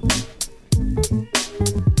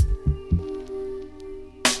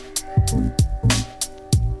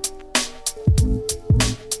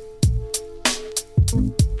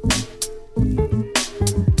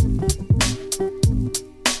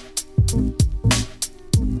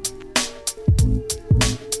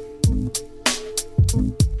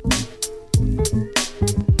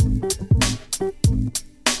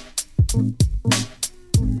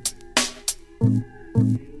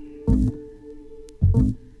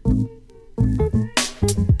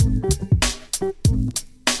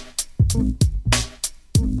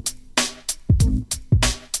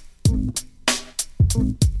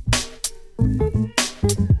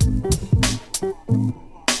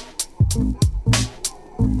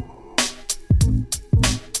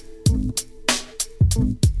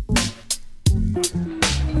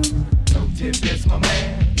 Tip, it's my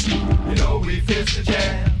man. You know we fist the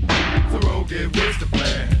jam. So roll get what's the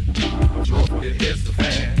plan? A joyful it hits the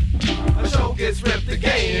fan. A show gets ripped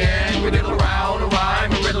again. We diddle around a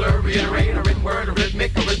rhyme, a riddler, reiterate a written word, a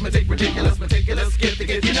rhythmic, arithmetic, ridiculous, meticulous. Get to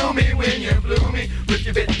get you know me when you blew me with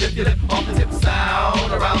your bit, lift your lip off the tip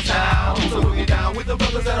sound around town. So move you down with the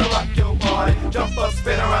brothers that'll rock your party. Jump up,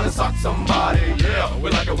 spin around and sock somebody. Yeah, we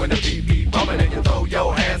like it when the beat beat bumping and you throw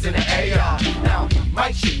your hands in the air. Now he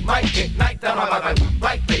might, she might ignite down on my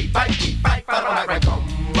right, they fight, we fight, fight on right. Come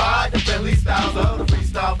ride the friendly styles of the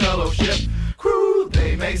freestyle fellowship. Crew,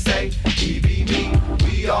 they may say, he be me.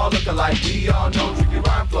 We all look alike, we all know tricky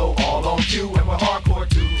rhyme flow, all on cue, and we're hardcore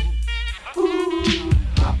too. Ooh,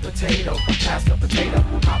 hot potato, pass the potato,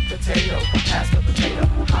 hot potato, pass the potato,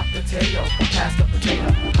 hot potato, pass the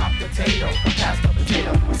potato, hot potato, pass the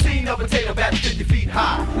potato. We seen a potato batch 50 feet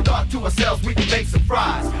high. We thought to ourselves we could make some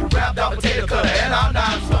fries. Grabbed our potato cutter and our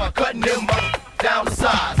knives, started cutting them up down to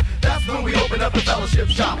size. That's when we opened up the fellowship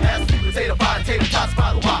shop. Had sweet potato pie and tater tots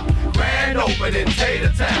by the wop. Grand opening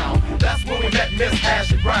Tater Town. That's when we met Miss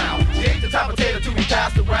Ashley Brown. She ate the top potato till we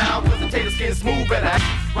passed around. Cause the tater skin smooth and ass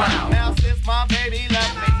round. Now since my baby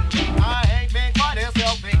left me, I ain't been quite as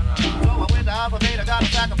healthy. So I went to Alphaveta, got a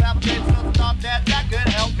sack of apple potatoes, cause I thought that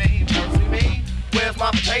could help me. Mercy me, where's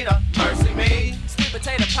my potato? Mercy me. Sweet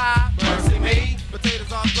potato pie. Mercy me.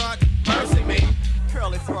 Potatoes on front. Mercy me.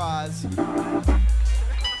 Curly fries.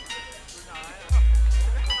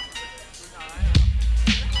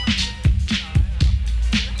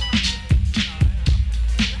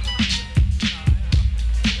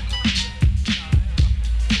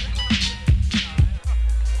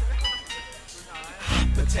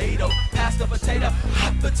 Potato, pass the potato,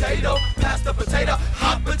 hot potato, pass the potato,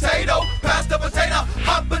 hot potato, pass the potato,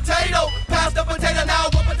 hot potato, pass the potato. Now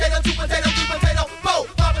one potato, two potato, three potato, four,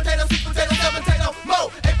 five potato, six potato, seven potato,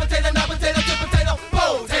 mo, eight potato, nine potato, 10 potato, mo.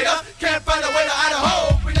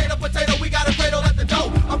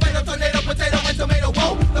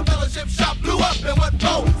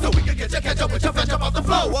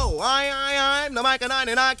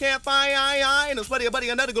 I can't find a sweaty buddy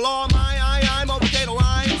another galore. I'm a potato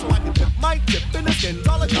rhyme, so I can dip my dip in the skins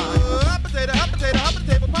all the time. Hot potato, pop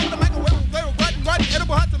in the microwave, rotten,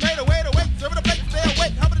 edible hot tomato, wait, serve it a plate, stay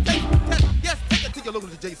awake, how would it taste? Test, yes, take it to your local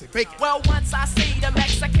Jason, bake it. Well, once I see the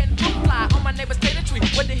Mexican fruit fly on my neighbor's tater tree,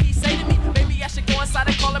 what did he say to me? Maybe I should go inside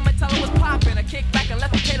and call him and tell him what's poppin'. I kick back and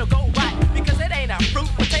let the potato go right, because it ain't a fruit,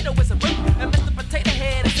 potato is a root, and Mr. Potato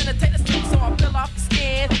Head is in a tater soup, so I peel off the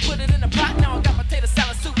skin, put it in a pot, now I got potato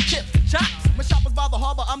salad soup, chips, chops. My shop is by the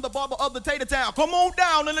harbor, I'm the barber of the tater town. Come on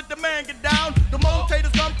down and let the man get down. The more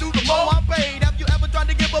taters come through, the more I'm paid. Have you ever tried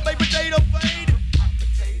to give a baked potato fade? Hot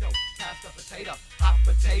potato, pass the potato. Hot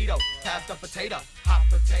potato, pass the potato. Hot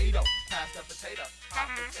potato, pass the potato. Hot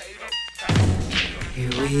potato, pass the potato.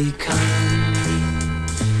 Here we come,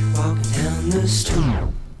 walking down the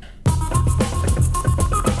street.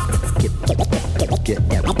 Get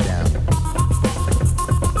down.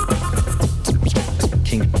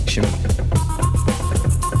 King shimmy.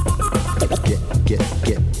 Get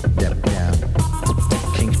down.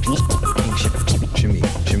 King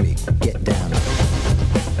shimmy. Get down.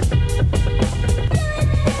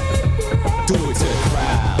 Do it to the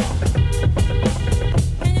crowd.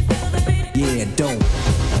 Yeah, don't.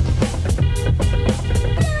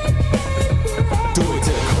 Do it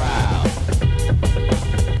to the crowd.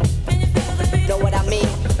 Know what I mean?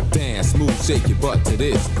 Dance, smooth, shake your butt to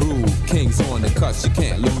this groove. King's on the cuss, you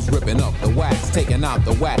can't lose. Ripping up the wax, taking out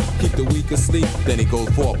the whack. Keep the weak asleep, then he goes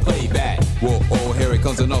for a playback. Whoa, oh, here it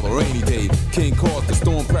comes another rainy day. King calls the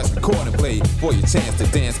storm, press record and play. For your chance to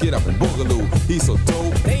dance, get up and boogaloo. He's so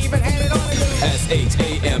dope. They even had it on the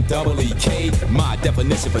SHAMEEK, my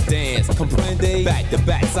definition for dance. Comprende? Back to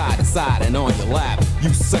back, side to side, and on your lap. You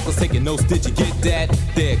suckers taking notes, did you get that?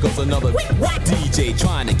 There goes another DJ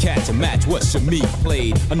trying to catch a match. What Shamik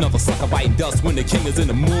played? Another sucker biting dust when the king is in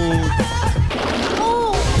the mood.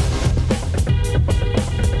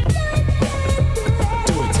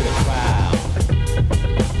 Do it to the crowd.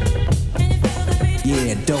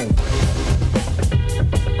 Yeah, don't.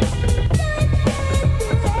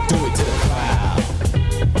 Do it to the crowd.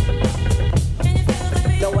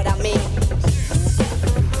 Know what I mean?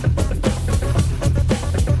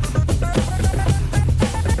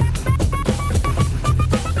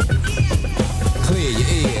 Clear your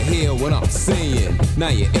ear, hear what I'm saying. Now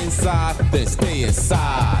you're inside, then stay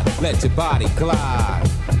inside. Let your body glide.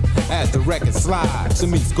 As the record slides,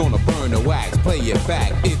 Shamik's gonna burn the wax. Play it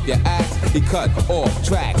back. If you ask, he cut off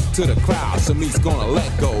tracks to the crowd. Shamik's gonna let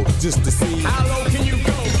go just to see how low can you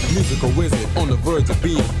go. Musical wizard on the verge of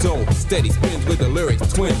being dope. Steady spins with the lyrics,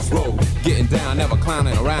 twins roll. Getting down, never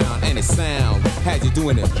clowning around. And it sound had you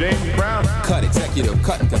doing it. James Brown. Cut executive,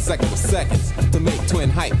 cutting consecutive seconds to make twin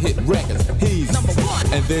hype hit records. He's number one.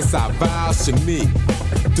 And this I vow, Shamik.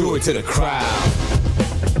 Do it to the crowd.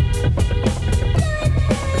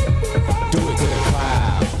 Do it to the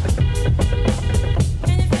crowd.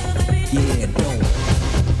 Yeah, don't.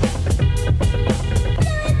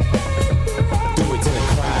 Do it to the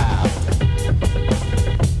crowd.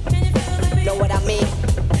 Know what I mean?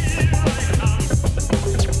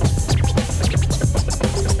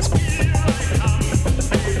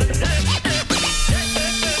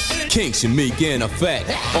 King Shamik in effect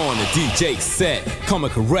on the DJ set, coming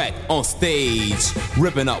correct on stage,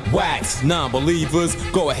 ripping up wax. Non-believers,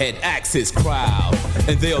 go ahead, ask his crowd,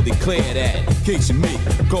 and they'll declare that King Shamik,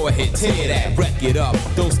 go ahead, tear that, wreck it up.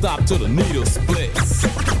 Don't stop till the needle splits.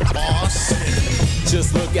 Boss,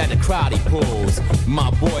 just look at the crowd he pulls. My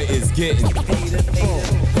boy is getting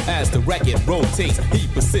as the record rotates. He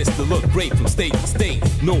persists to look great from state to state.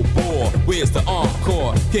 No bore, where's the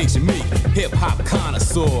encore? King Shamik, hip hop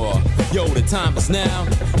connoisseur. Yo, the time is now.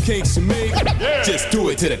 King Shamik, yeah. Just do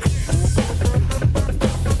it to the.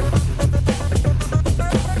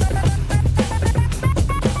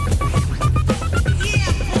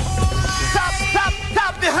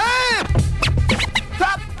 Stop the hand!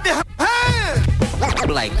 Stop the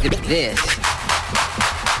hand! Like this.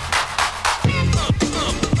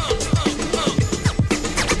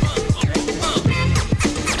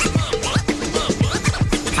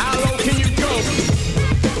 How low can you go?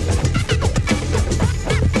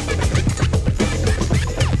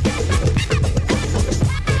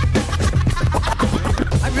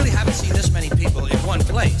 I really haven't seen this many people in one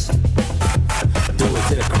place. Do it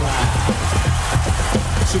to the crowd.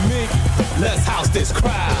 Shamik, let's house this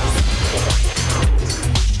crowd.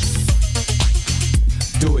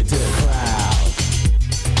 Do it to the crowd.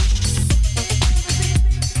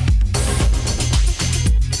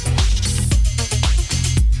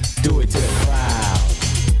 Do it to the crowd.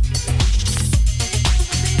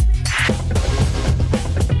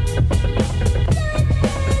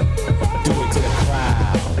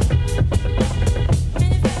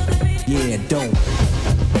 don't.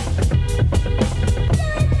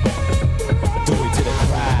 Do it to the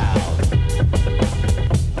crowd.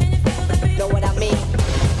 Know what I mean?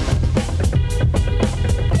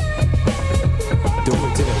 Do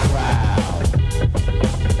it to the crowd.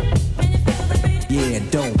 Yeah,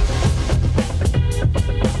 don't.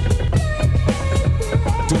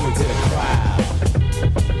 Do it to the crowd.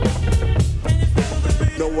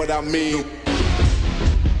 Know what I mean?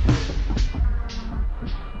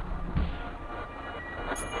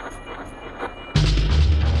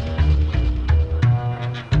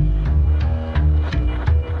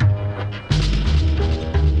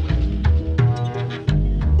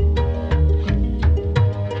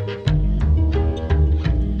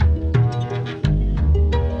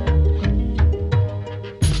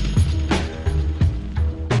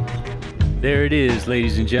 There it is,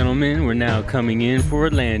 ladies and gentlemen. We're now coming in for a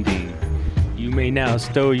landing. You may now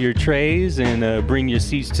stow your trays and bring your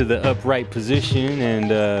seats to the upright position,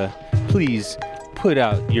 and please put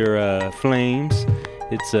out your flames.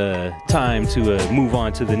 It's time to move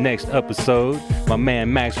on to the next episode. My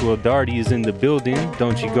man Maxwell Darty is in the building.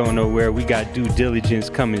 Don't you go nowhere. We got due diligence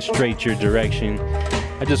coming straight your direction.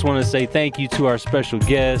 I just want to say thank you to our special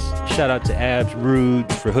guest. Shout out to Abs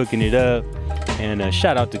Rude for hooking it up. And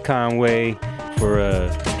shout out to Conway for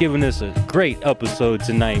giving us a great episode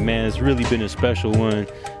tonight, man. It's really been a special one.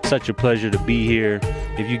 Such a pleasure to be here.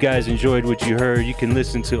 If you guys enjoyed what you heard, you can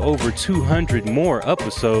listen to over 200 more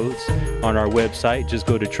episodes on our website. Just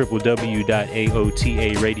go to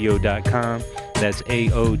www.aotaradio.com. That's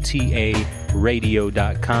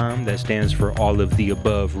aotaradio.com. That stands for All of the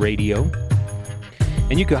Above Radio.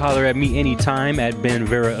 And you can holler at me anytime at Ben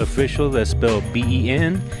Vera Official. That's spelled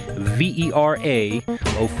BenVera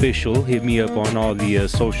Official. Hit me up on all the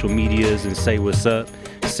social medias and say what's up.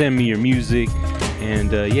 Send me your music.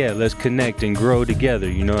 And yeah, let's connect and grow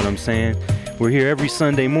together. You know what I'm saying? We're here every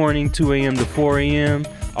Sunday morning, 2 a.m. to 4 a.m.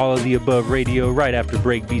 All of the Above Radio, right after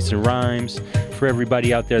Break Beats and Rhymes. For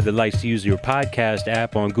everybody out there that likes to use your podcast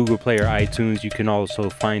app on Google Play or iTunes, you can also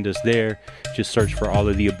find us there. Just search for All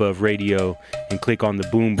of the Above Radio and click on the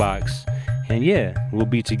boombox. And yeah, we'll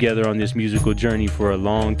be together on this musical journey for a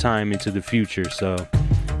long time into the future. So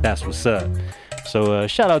that's what's up. So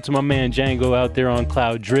shout out to my man Django out there on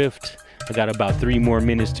Cloud Drift. I got about 3 more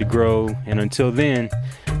minutes to grow. And until then,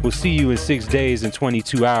 we'll see you in 6 days and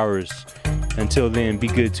 22 hours. Until then, be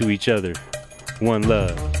good to each other. One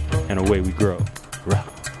love, and away we grow.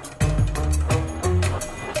 Rock.